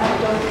 but I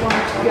don't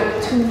want to go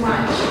too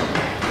much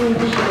in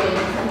detail.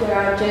 There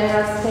are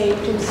general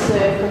status,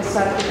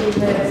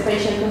 consultative,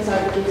 special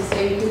consultative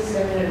status,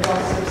 and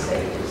advisory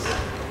status.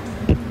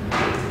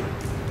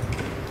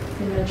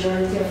 The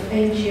majority of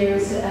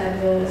NGOs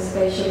have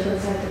special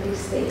consultative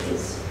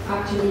status.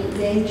 Actually,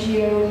 the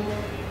NGO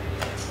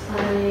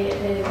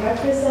I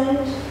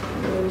represent,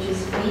 which is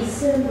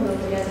PIS,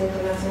 Volontariato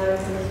Internazionale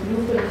per lo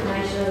Sviluppo,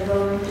 International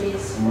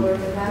Volunteers for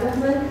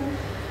Development,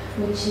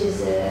 which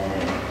is a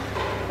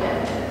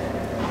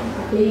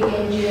big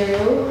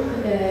NGO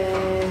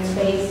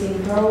based in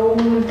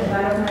Rome,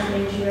 development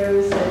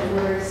NGOs that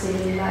works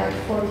in like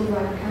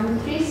 41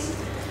 countries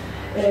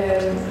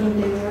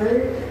in the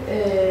world.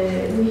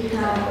 We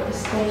have a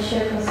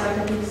special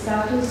consultative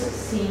status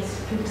since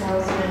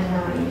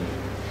 2009.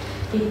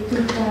 It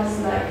took us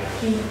like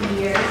 3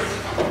 years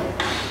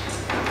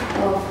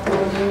of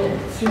going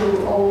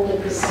through all the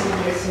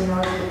procedures in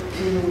order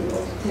to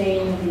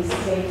obtain this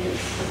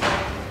status.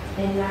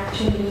 And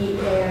actually,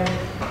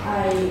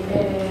 I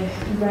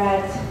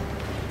read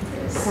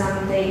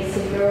some days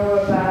ago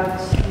about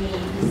the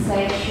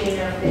session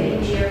of the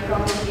NGO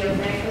committee of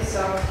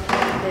ECOSOC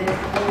that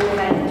only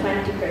like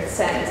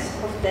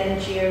 20% of the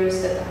NGOs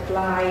that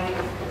applied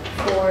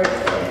for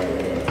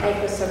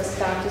ECOSOC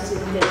status in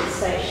the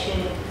session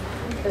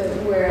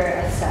were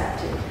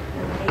accepted,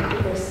 and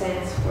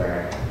 80%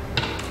 were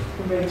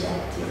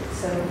rejected.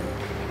 So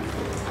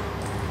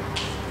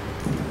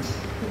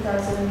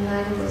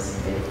 2009 was a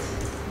bit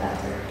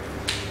better,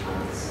 I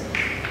would say.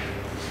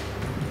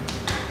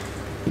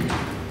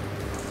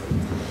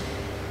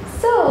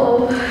 So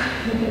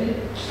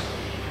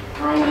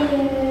I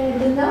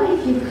don't know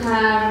if you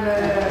have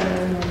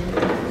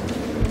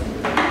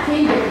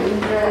field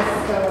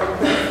interest or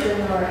question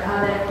or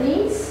other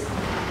things.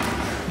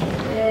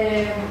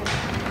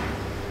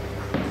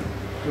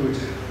 Good.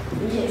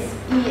 Yes,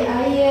 I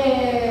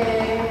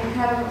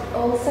have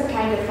also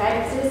kind of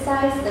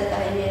exercise that I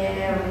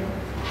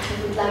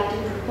would like to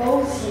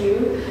propose you,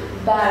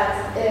 but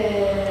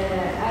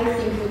I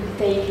think it would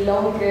take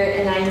longer,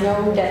 and I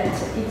know that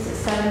it's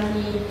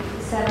 7:25,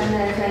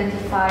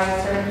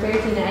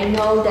 7:30, and I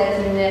know that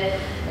in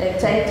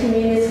 20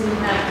 minutes we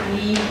have to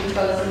leave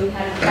because we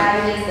have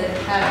guys that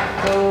have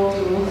to go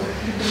to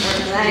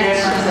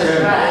lunch.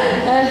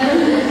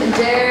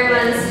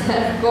 Germans,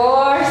 of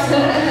course.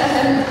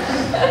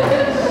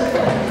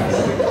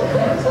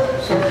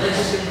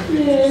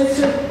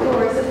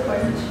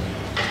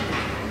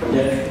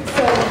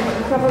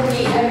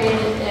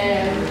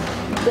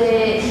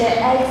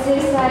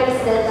 exercise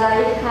that I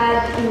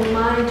had in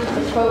mind to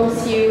propose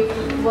you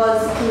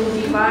was to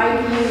divide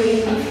you in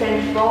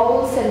different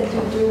roles and to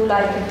do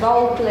like a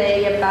role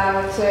play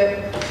about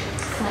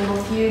some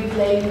of you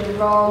playing the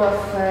role of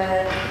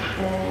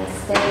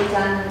state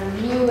under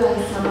review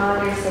and some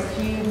others of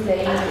you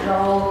playing the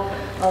role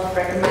of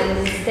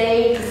recommended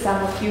state,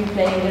 some of you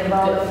playing the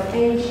role of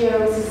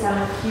NGOs, some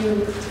of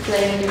you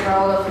playing the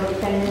role of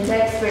independent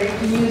expert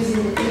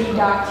using the 3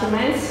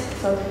 documents,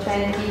 so the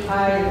 20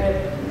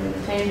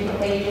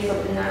 pages of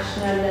the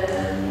national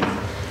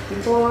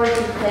report,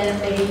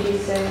 10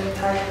 pages and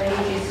 5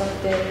 pages of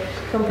the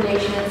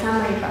compilation and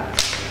summary part.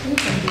 You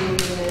can do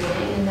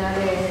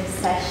another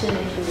session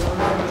if you want.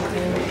 You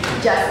can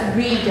just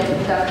read the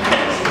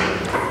documents.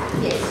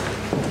 Yes.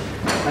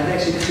 And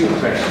actually 2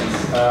 questions.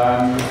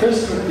 The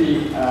first would be,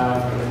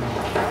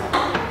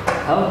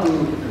 how do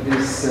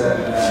this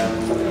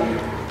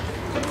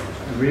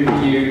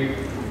review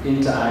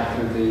interact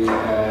with the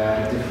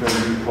different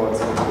reports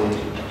of the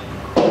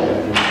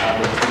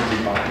other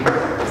 20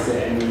 bodies? Is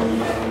there any you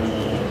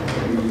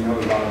know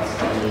about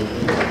any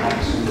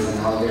interactions and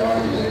how they are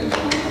related?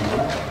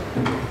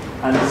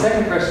 And the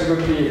second question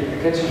would be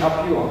catching up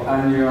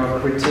on your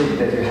critique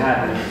that you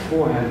had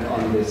beforehand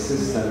on this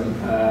system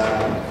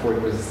before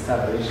it was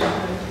established,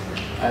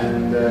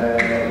 and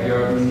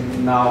your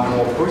now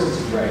more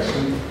positive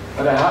reaction.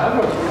 But I,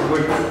 however,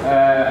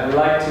 would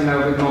like to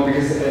know a bit more,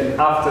 because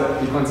after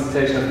the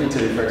consultation of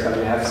Italy, for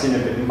example, you have seen a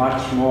bit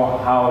much more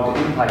how the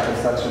impact of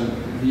such a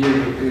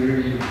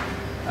review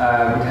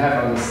would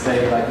have on a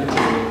state like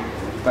Italy.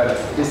 But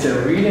is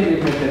there really an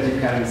impact that you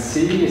can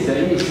see? Is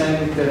there any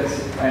sense that,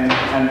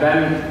 and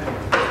then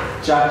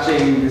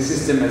judging the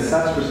system as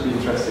such would be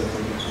interesting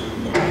for me?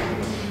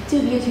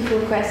 2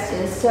 beautiful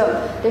questions. So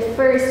the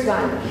first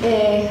one,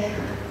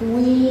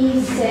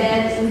 we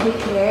said, we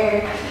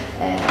declared,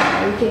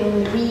 you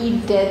can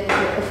read that,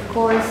 of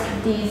course,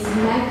 this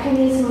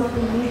mechanism of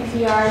the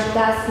UPR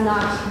does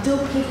not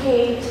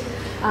duplicate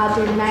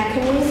other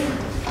mechanisms,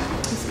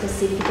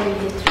 specifically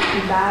the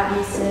treaty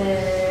bodies,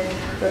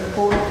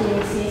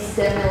 reporting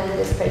system and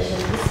the special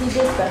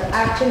procedures, but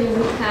actually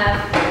we have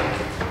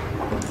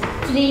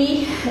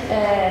 3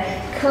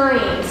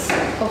 kinds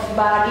of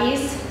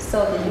bodies,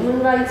 so the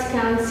Human Rights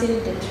Council,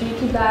 the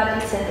treaty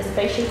bodies, and the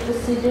special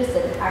procedures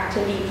that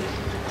actually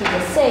do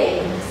the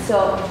same.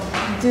 So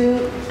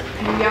do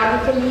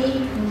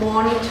periodically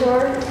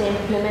monitor the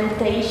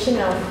implementation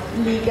of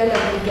legal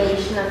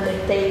obligation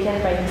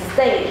undertaken by the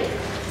state.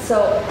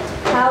 So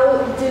how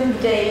do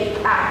they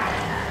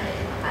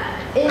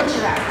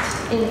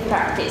interact in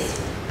practice?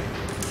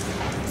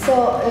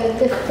 So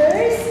the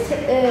first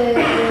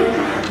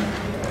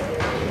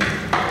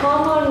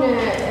common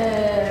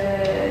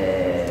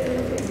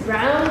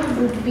ground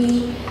would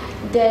be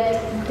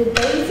that the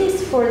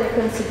basis for the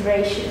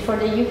consideration for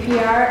the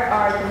UPR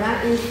are the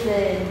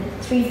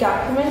 3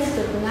 documents,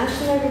 so the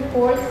national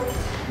report,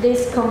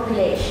 this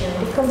compilation.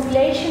 The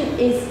compilation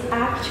is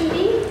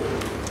actually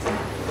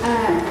a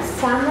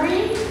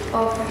summary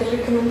of the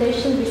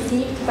recommendation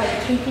received by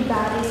treaty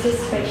bodies,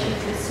 special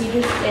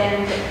procedures,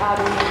 and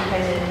other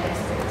independent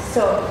experts.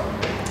 So,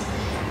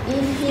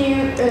 if you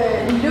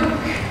look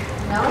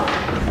now,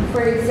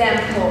 for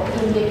example,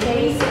 in the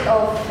case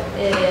of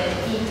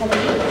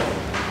Italy,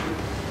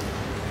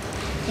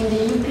 in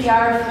the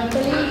UPR of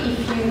Italy, if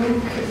you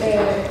look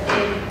at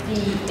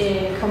the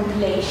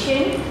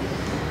compilation,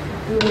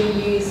 we will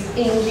use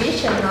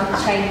English and not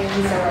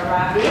Chinese or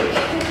Arabic.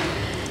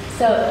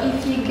 So if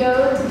you go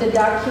to the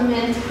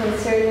document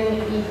concerning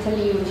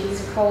Italy, which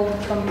is called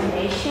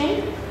compilation,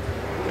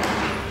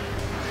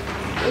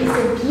 it's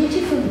a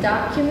beautiful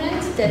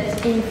document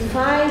that in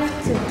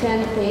 5 to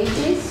 10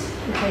 pages,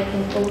 if I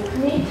can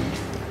open it,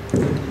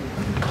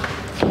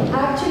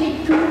 actually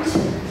put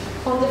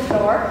on the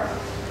floor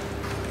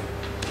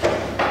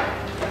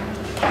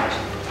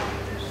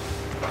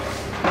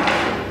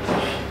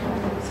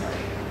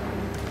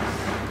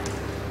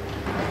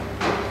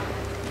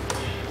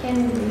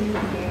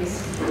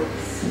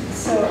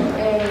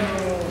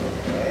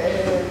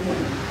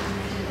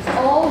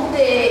all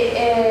the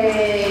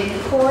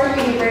core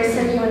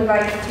universal human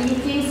rights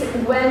treaties,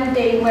 when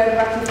they were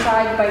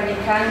ratified by the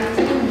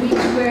country,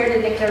 which were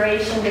the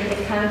declaration that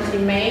the country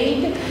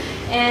made,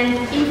 and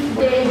if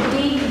they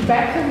did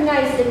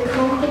recognize the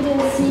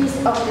competencies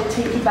of the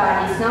treaty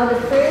bodies. Now the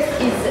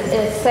first is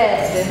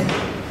said,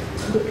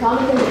 the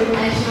competent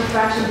dimension of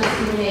Russian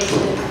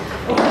discrimination.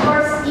 Of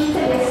course,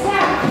 Italy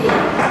accepted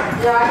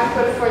the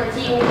Article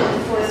 14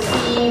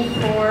 foreseen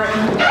for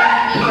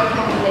illegal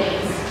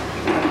complaints.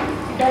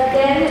 But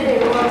then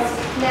there was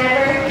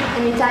never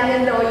an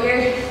Italian lawyer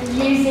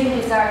using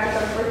this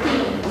Article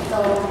 14. So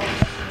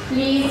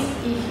please,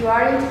 if you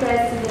are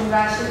interested in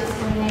Russian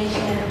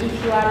discrimination, and if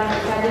you are an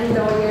Italian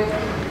lawyer,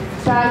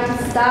 try to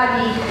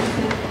study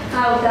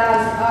how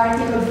does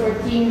Article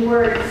 14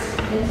 works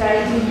and try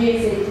to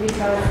use it,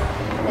 because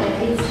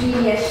it's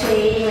really a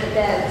shame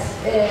that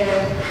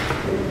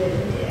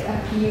it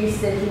appears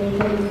that in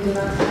Italy we do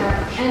not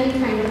have any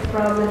kind of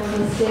problem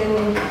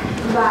concerning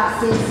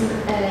racism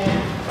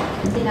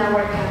in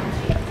our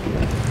country.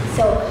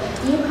 So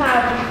you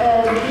have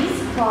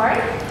this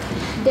part,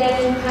 then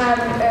you have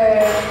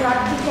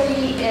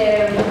practically a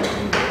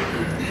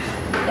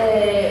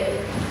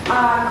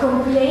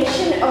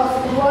compilation of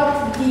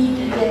what the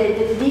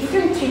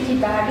different treaty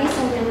bodies. I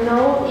don't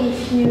know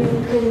if you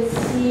can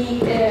see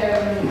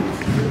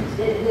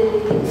the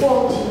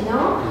quoting,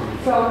 no?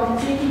 From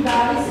the treaty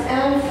bodies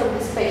and from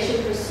the special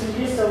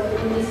procedures. So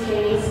in this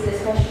case, the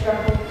special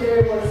rapporteur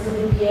was the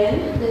UPN,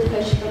 the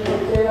special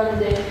rapporteur on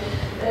the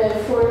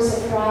forms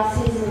of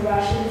racism,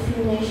 racial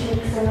discrimination,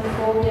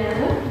 xenophobia,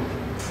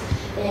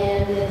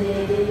 and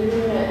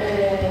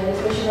the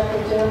special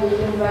rapporteur on the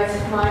human rights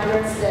of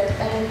migrants that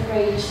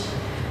encouraged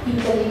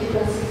Italy to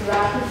consider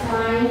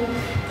ratifying,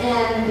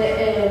 and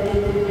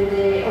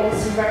they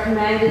also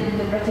recommended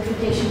the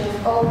ratification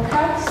of all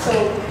cuts. So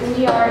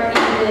we are in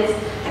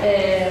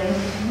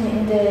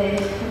the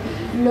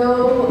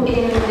law,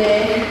 in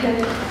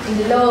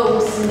the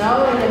laws, no,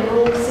 in the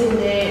rules, in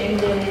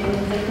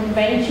the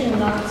convention,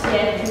 not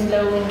yet in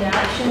law in the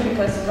action,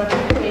 because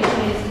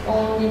ratification is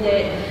only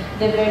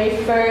the very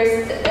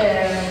first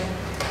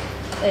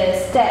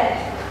step.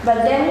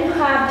 But then you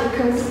have the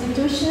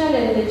constitutional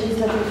and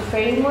legislative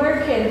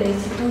framework and the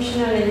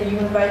institutional and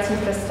human rights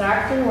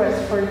infrastructure, where,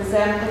 for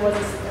example, was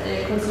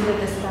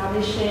considered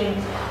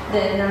establishing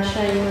the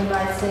National Human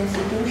Rights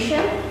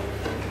Institution,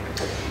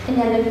 and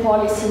then the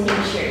policy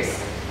measures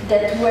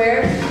that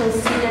were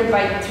considered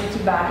by the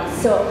treaty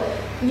bodies. So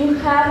you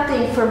have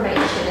the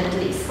information at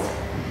least.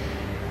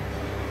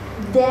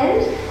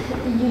 Then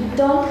you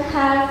don't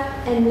have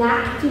an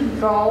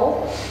active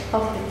role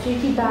of the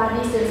treaty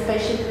bodies and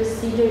special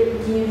procedure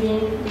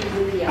during the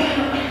UPR.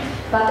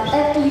 But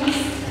at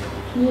least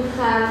you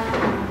have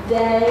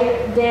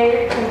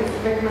their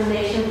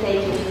recommendation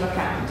taken into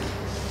account,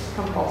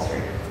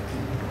 compulsory.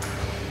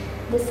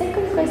 The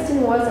second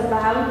question was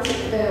about,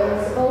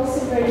 was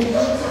also very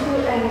beautiful,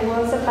 and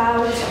was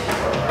about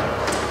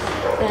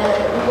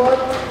what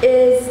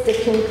is the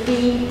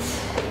complete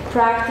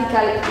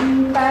practical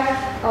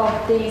impact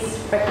of these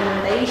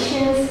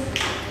recommendations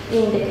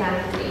in the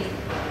country.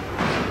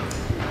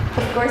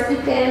 Of course,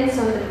 depends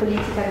on the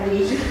political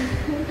will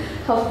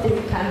of the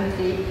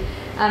country.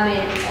 I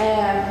mean,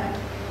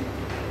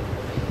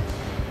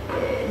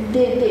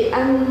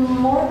 I'm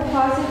more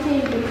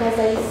positive because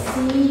I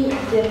see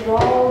the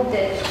role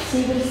that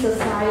civil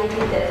society,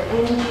 that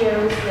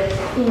NGOs, that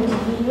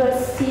individual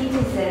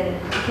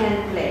citizens can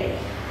play.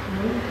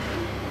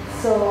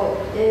 So,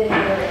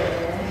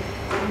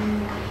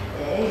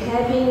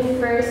 having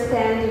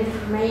first-hand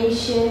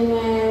information,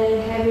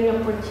 having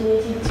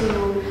opportunity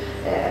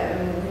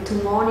to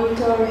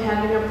monitor,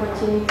 having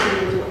opportunity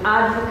to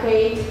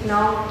advocate,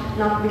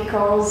 not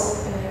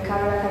because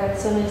Carola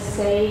Carazzone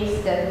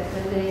says that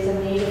there is a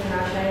need of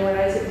national human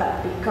rights,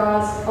 but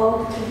because all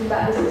the treaty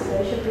bodies, the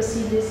special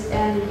procedures,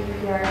 and the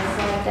UPR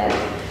said that.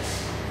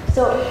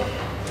 So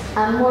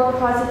I'm more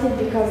positive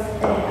because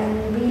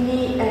I'm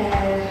really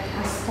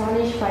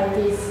astonished by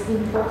this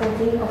important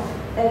thing of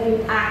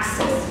having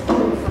access to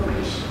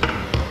information,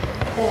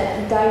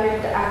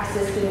 direct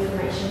access to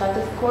information. But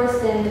of course,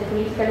 then the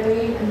political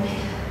will,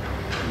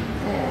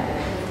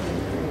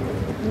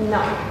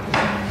 no.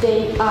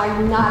 They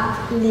are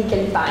not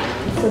legally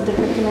binding. So the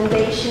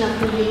recommendation of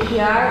the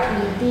UPR,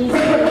 this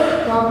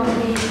is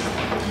probably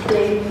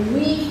the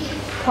weak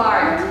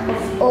part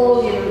of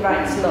all human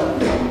rights law.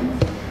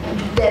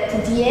 That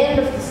at the end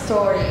of the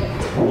story,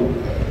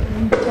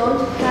 we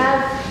don't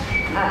have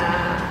a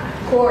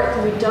court,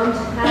 we don't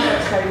have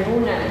a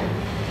tribunal.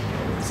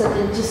 So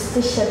the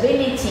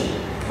justiciability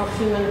of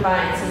human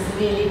rights is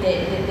really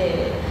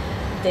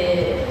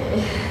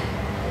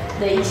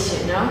the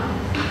issue, no?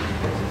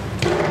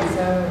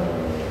 So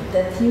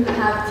that you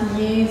have to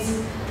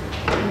use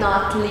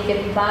not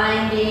legally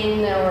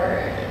binding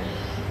or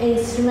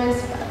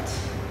instruments, but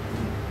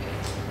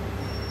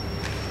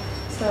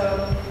so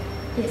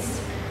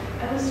yes.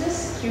 I was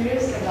just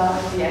curious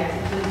about the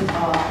attitude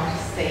of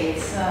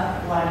states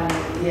when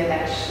the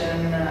election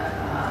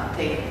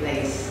takes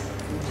place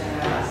in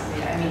general.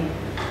 I mean,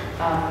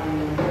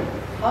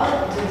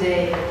 how do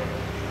they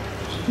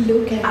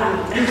look at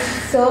it? It's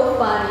so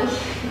funny.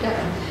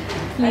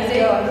 Are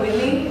they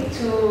willing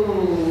to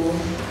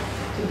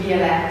be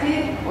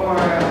elected, or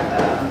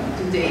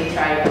do they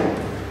try to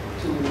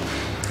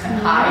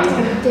hide?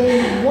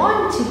 They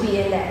want to be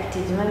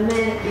elected,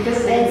 because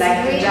they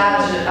like to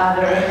judge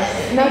others.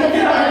 Not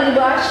everybody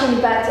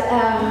watching, but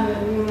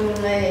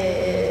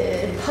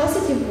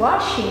positive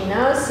watching.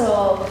 No?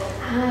 So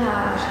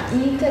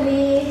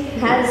Italy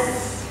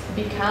has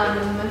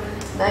become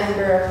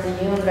member of the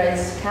Human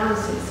Rights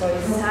Council, so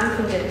it's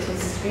something that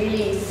is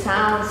really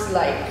sounds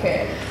like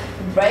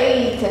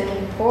great and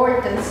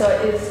important. So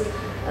it's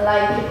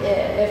like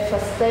if a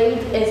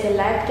state is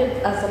elected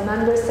as a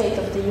member state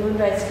of the Human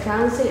Rights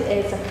Council,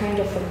 it's a kind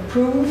of a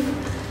proof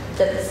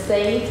that the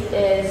state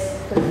is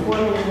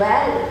performing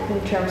well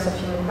in terms of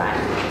human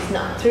rights, which is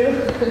not true.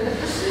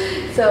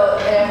 So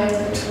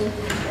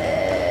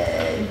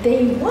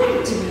they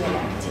want to be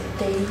elected.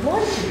 They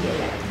want to be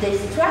elected. They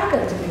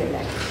struggle to be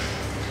elected.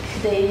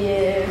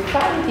 they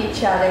fight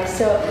each other.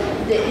 So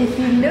if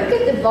you look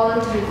at the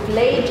voluntary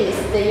pledges,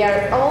 they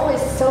are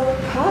always so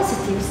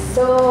positive,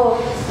 so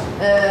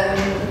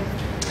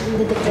in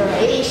the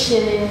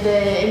declaration,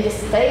 in the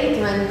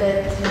statement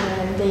that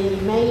they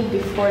made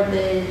before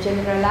the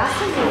General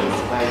Assembly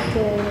is quite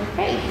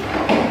great.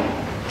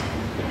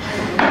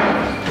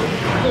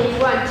 They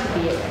want to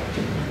be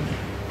elected.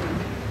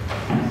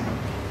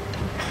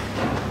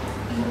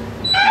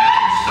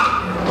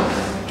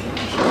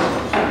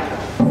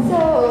 So,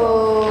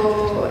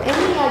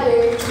 any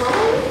other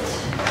comment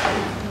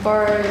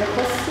or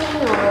question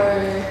or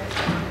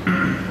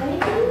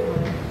anything?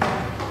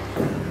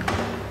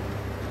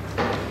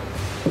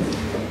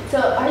 So,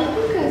 are you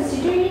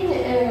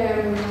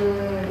considering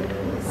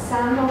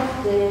some of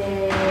the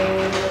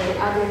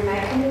other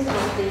mechanisms of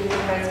the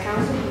Human Rights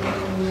Council?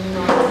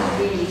 Not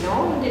really, no?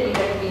 In the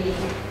legal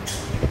meeting?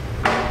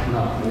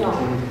 No. No.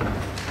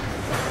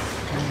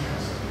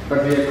 But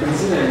we are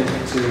considering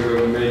to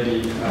maybe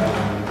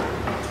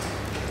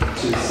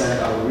to send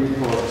our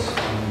report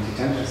on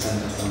detention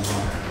centers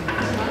somehow.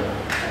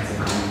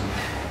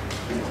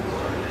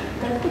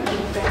 That would be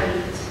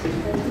great.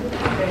 That would be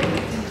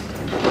great.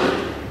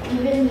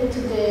 Even to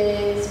the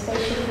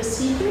special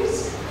procedures.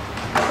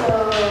 So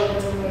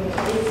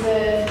it's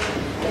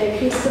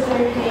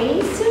Christopher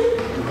Hayes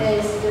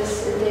is the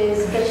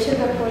special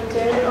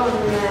rapporteur on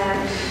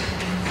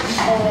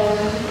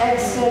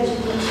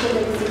extrajudicial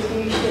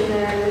execution,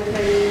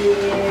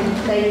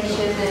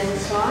 repatriation, and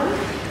so on.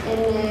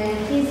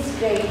 And he's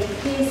great.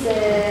 He's a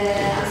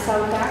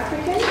South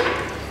African.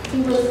 He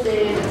was the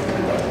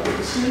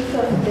chief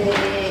of the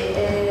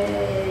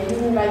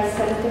Human Rights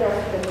Center of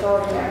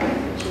Pretoria,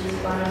 which is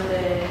one of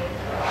the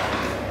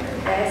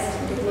best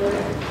in the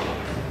world.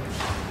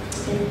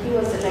 And he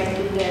was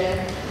elected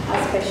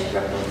as special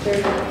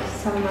rapporteur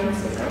some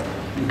months ago.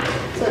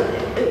 So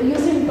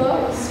using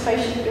both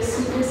special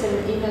procedures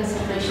and even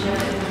separation of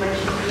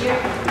information here,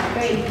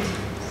 great.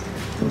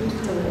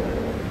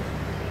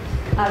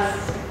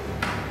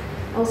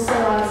 Also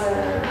as a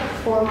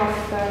form of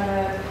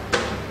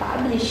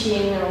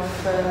publishing of,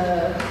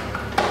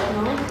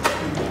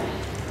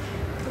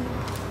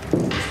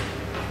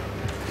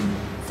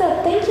 So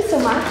thank you so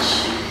much.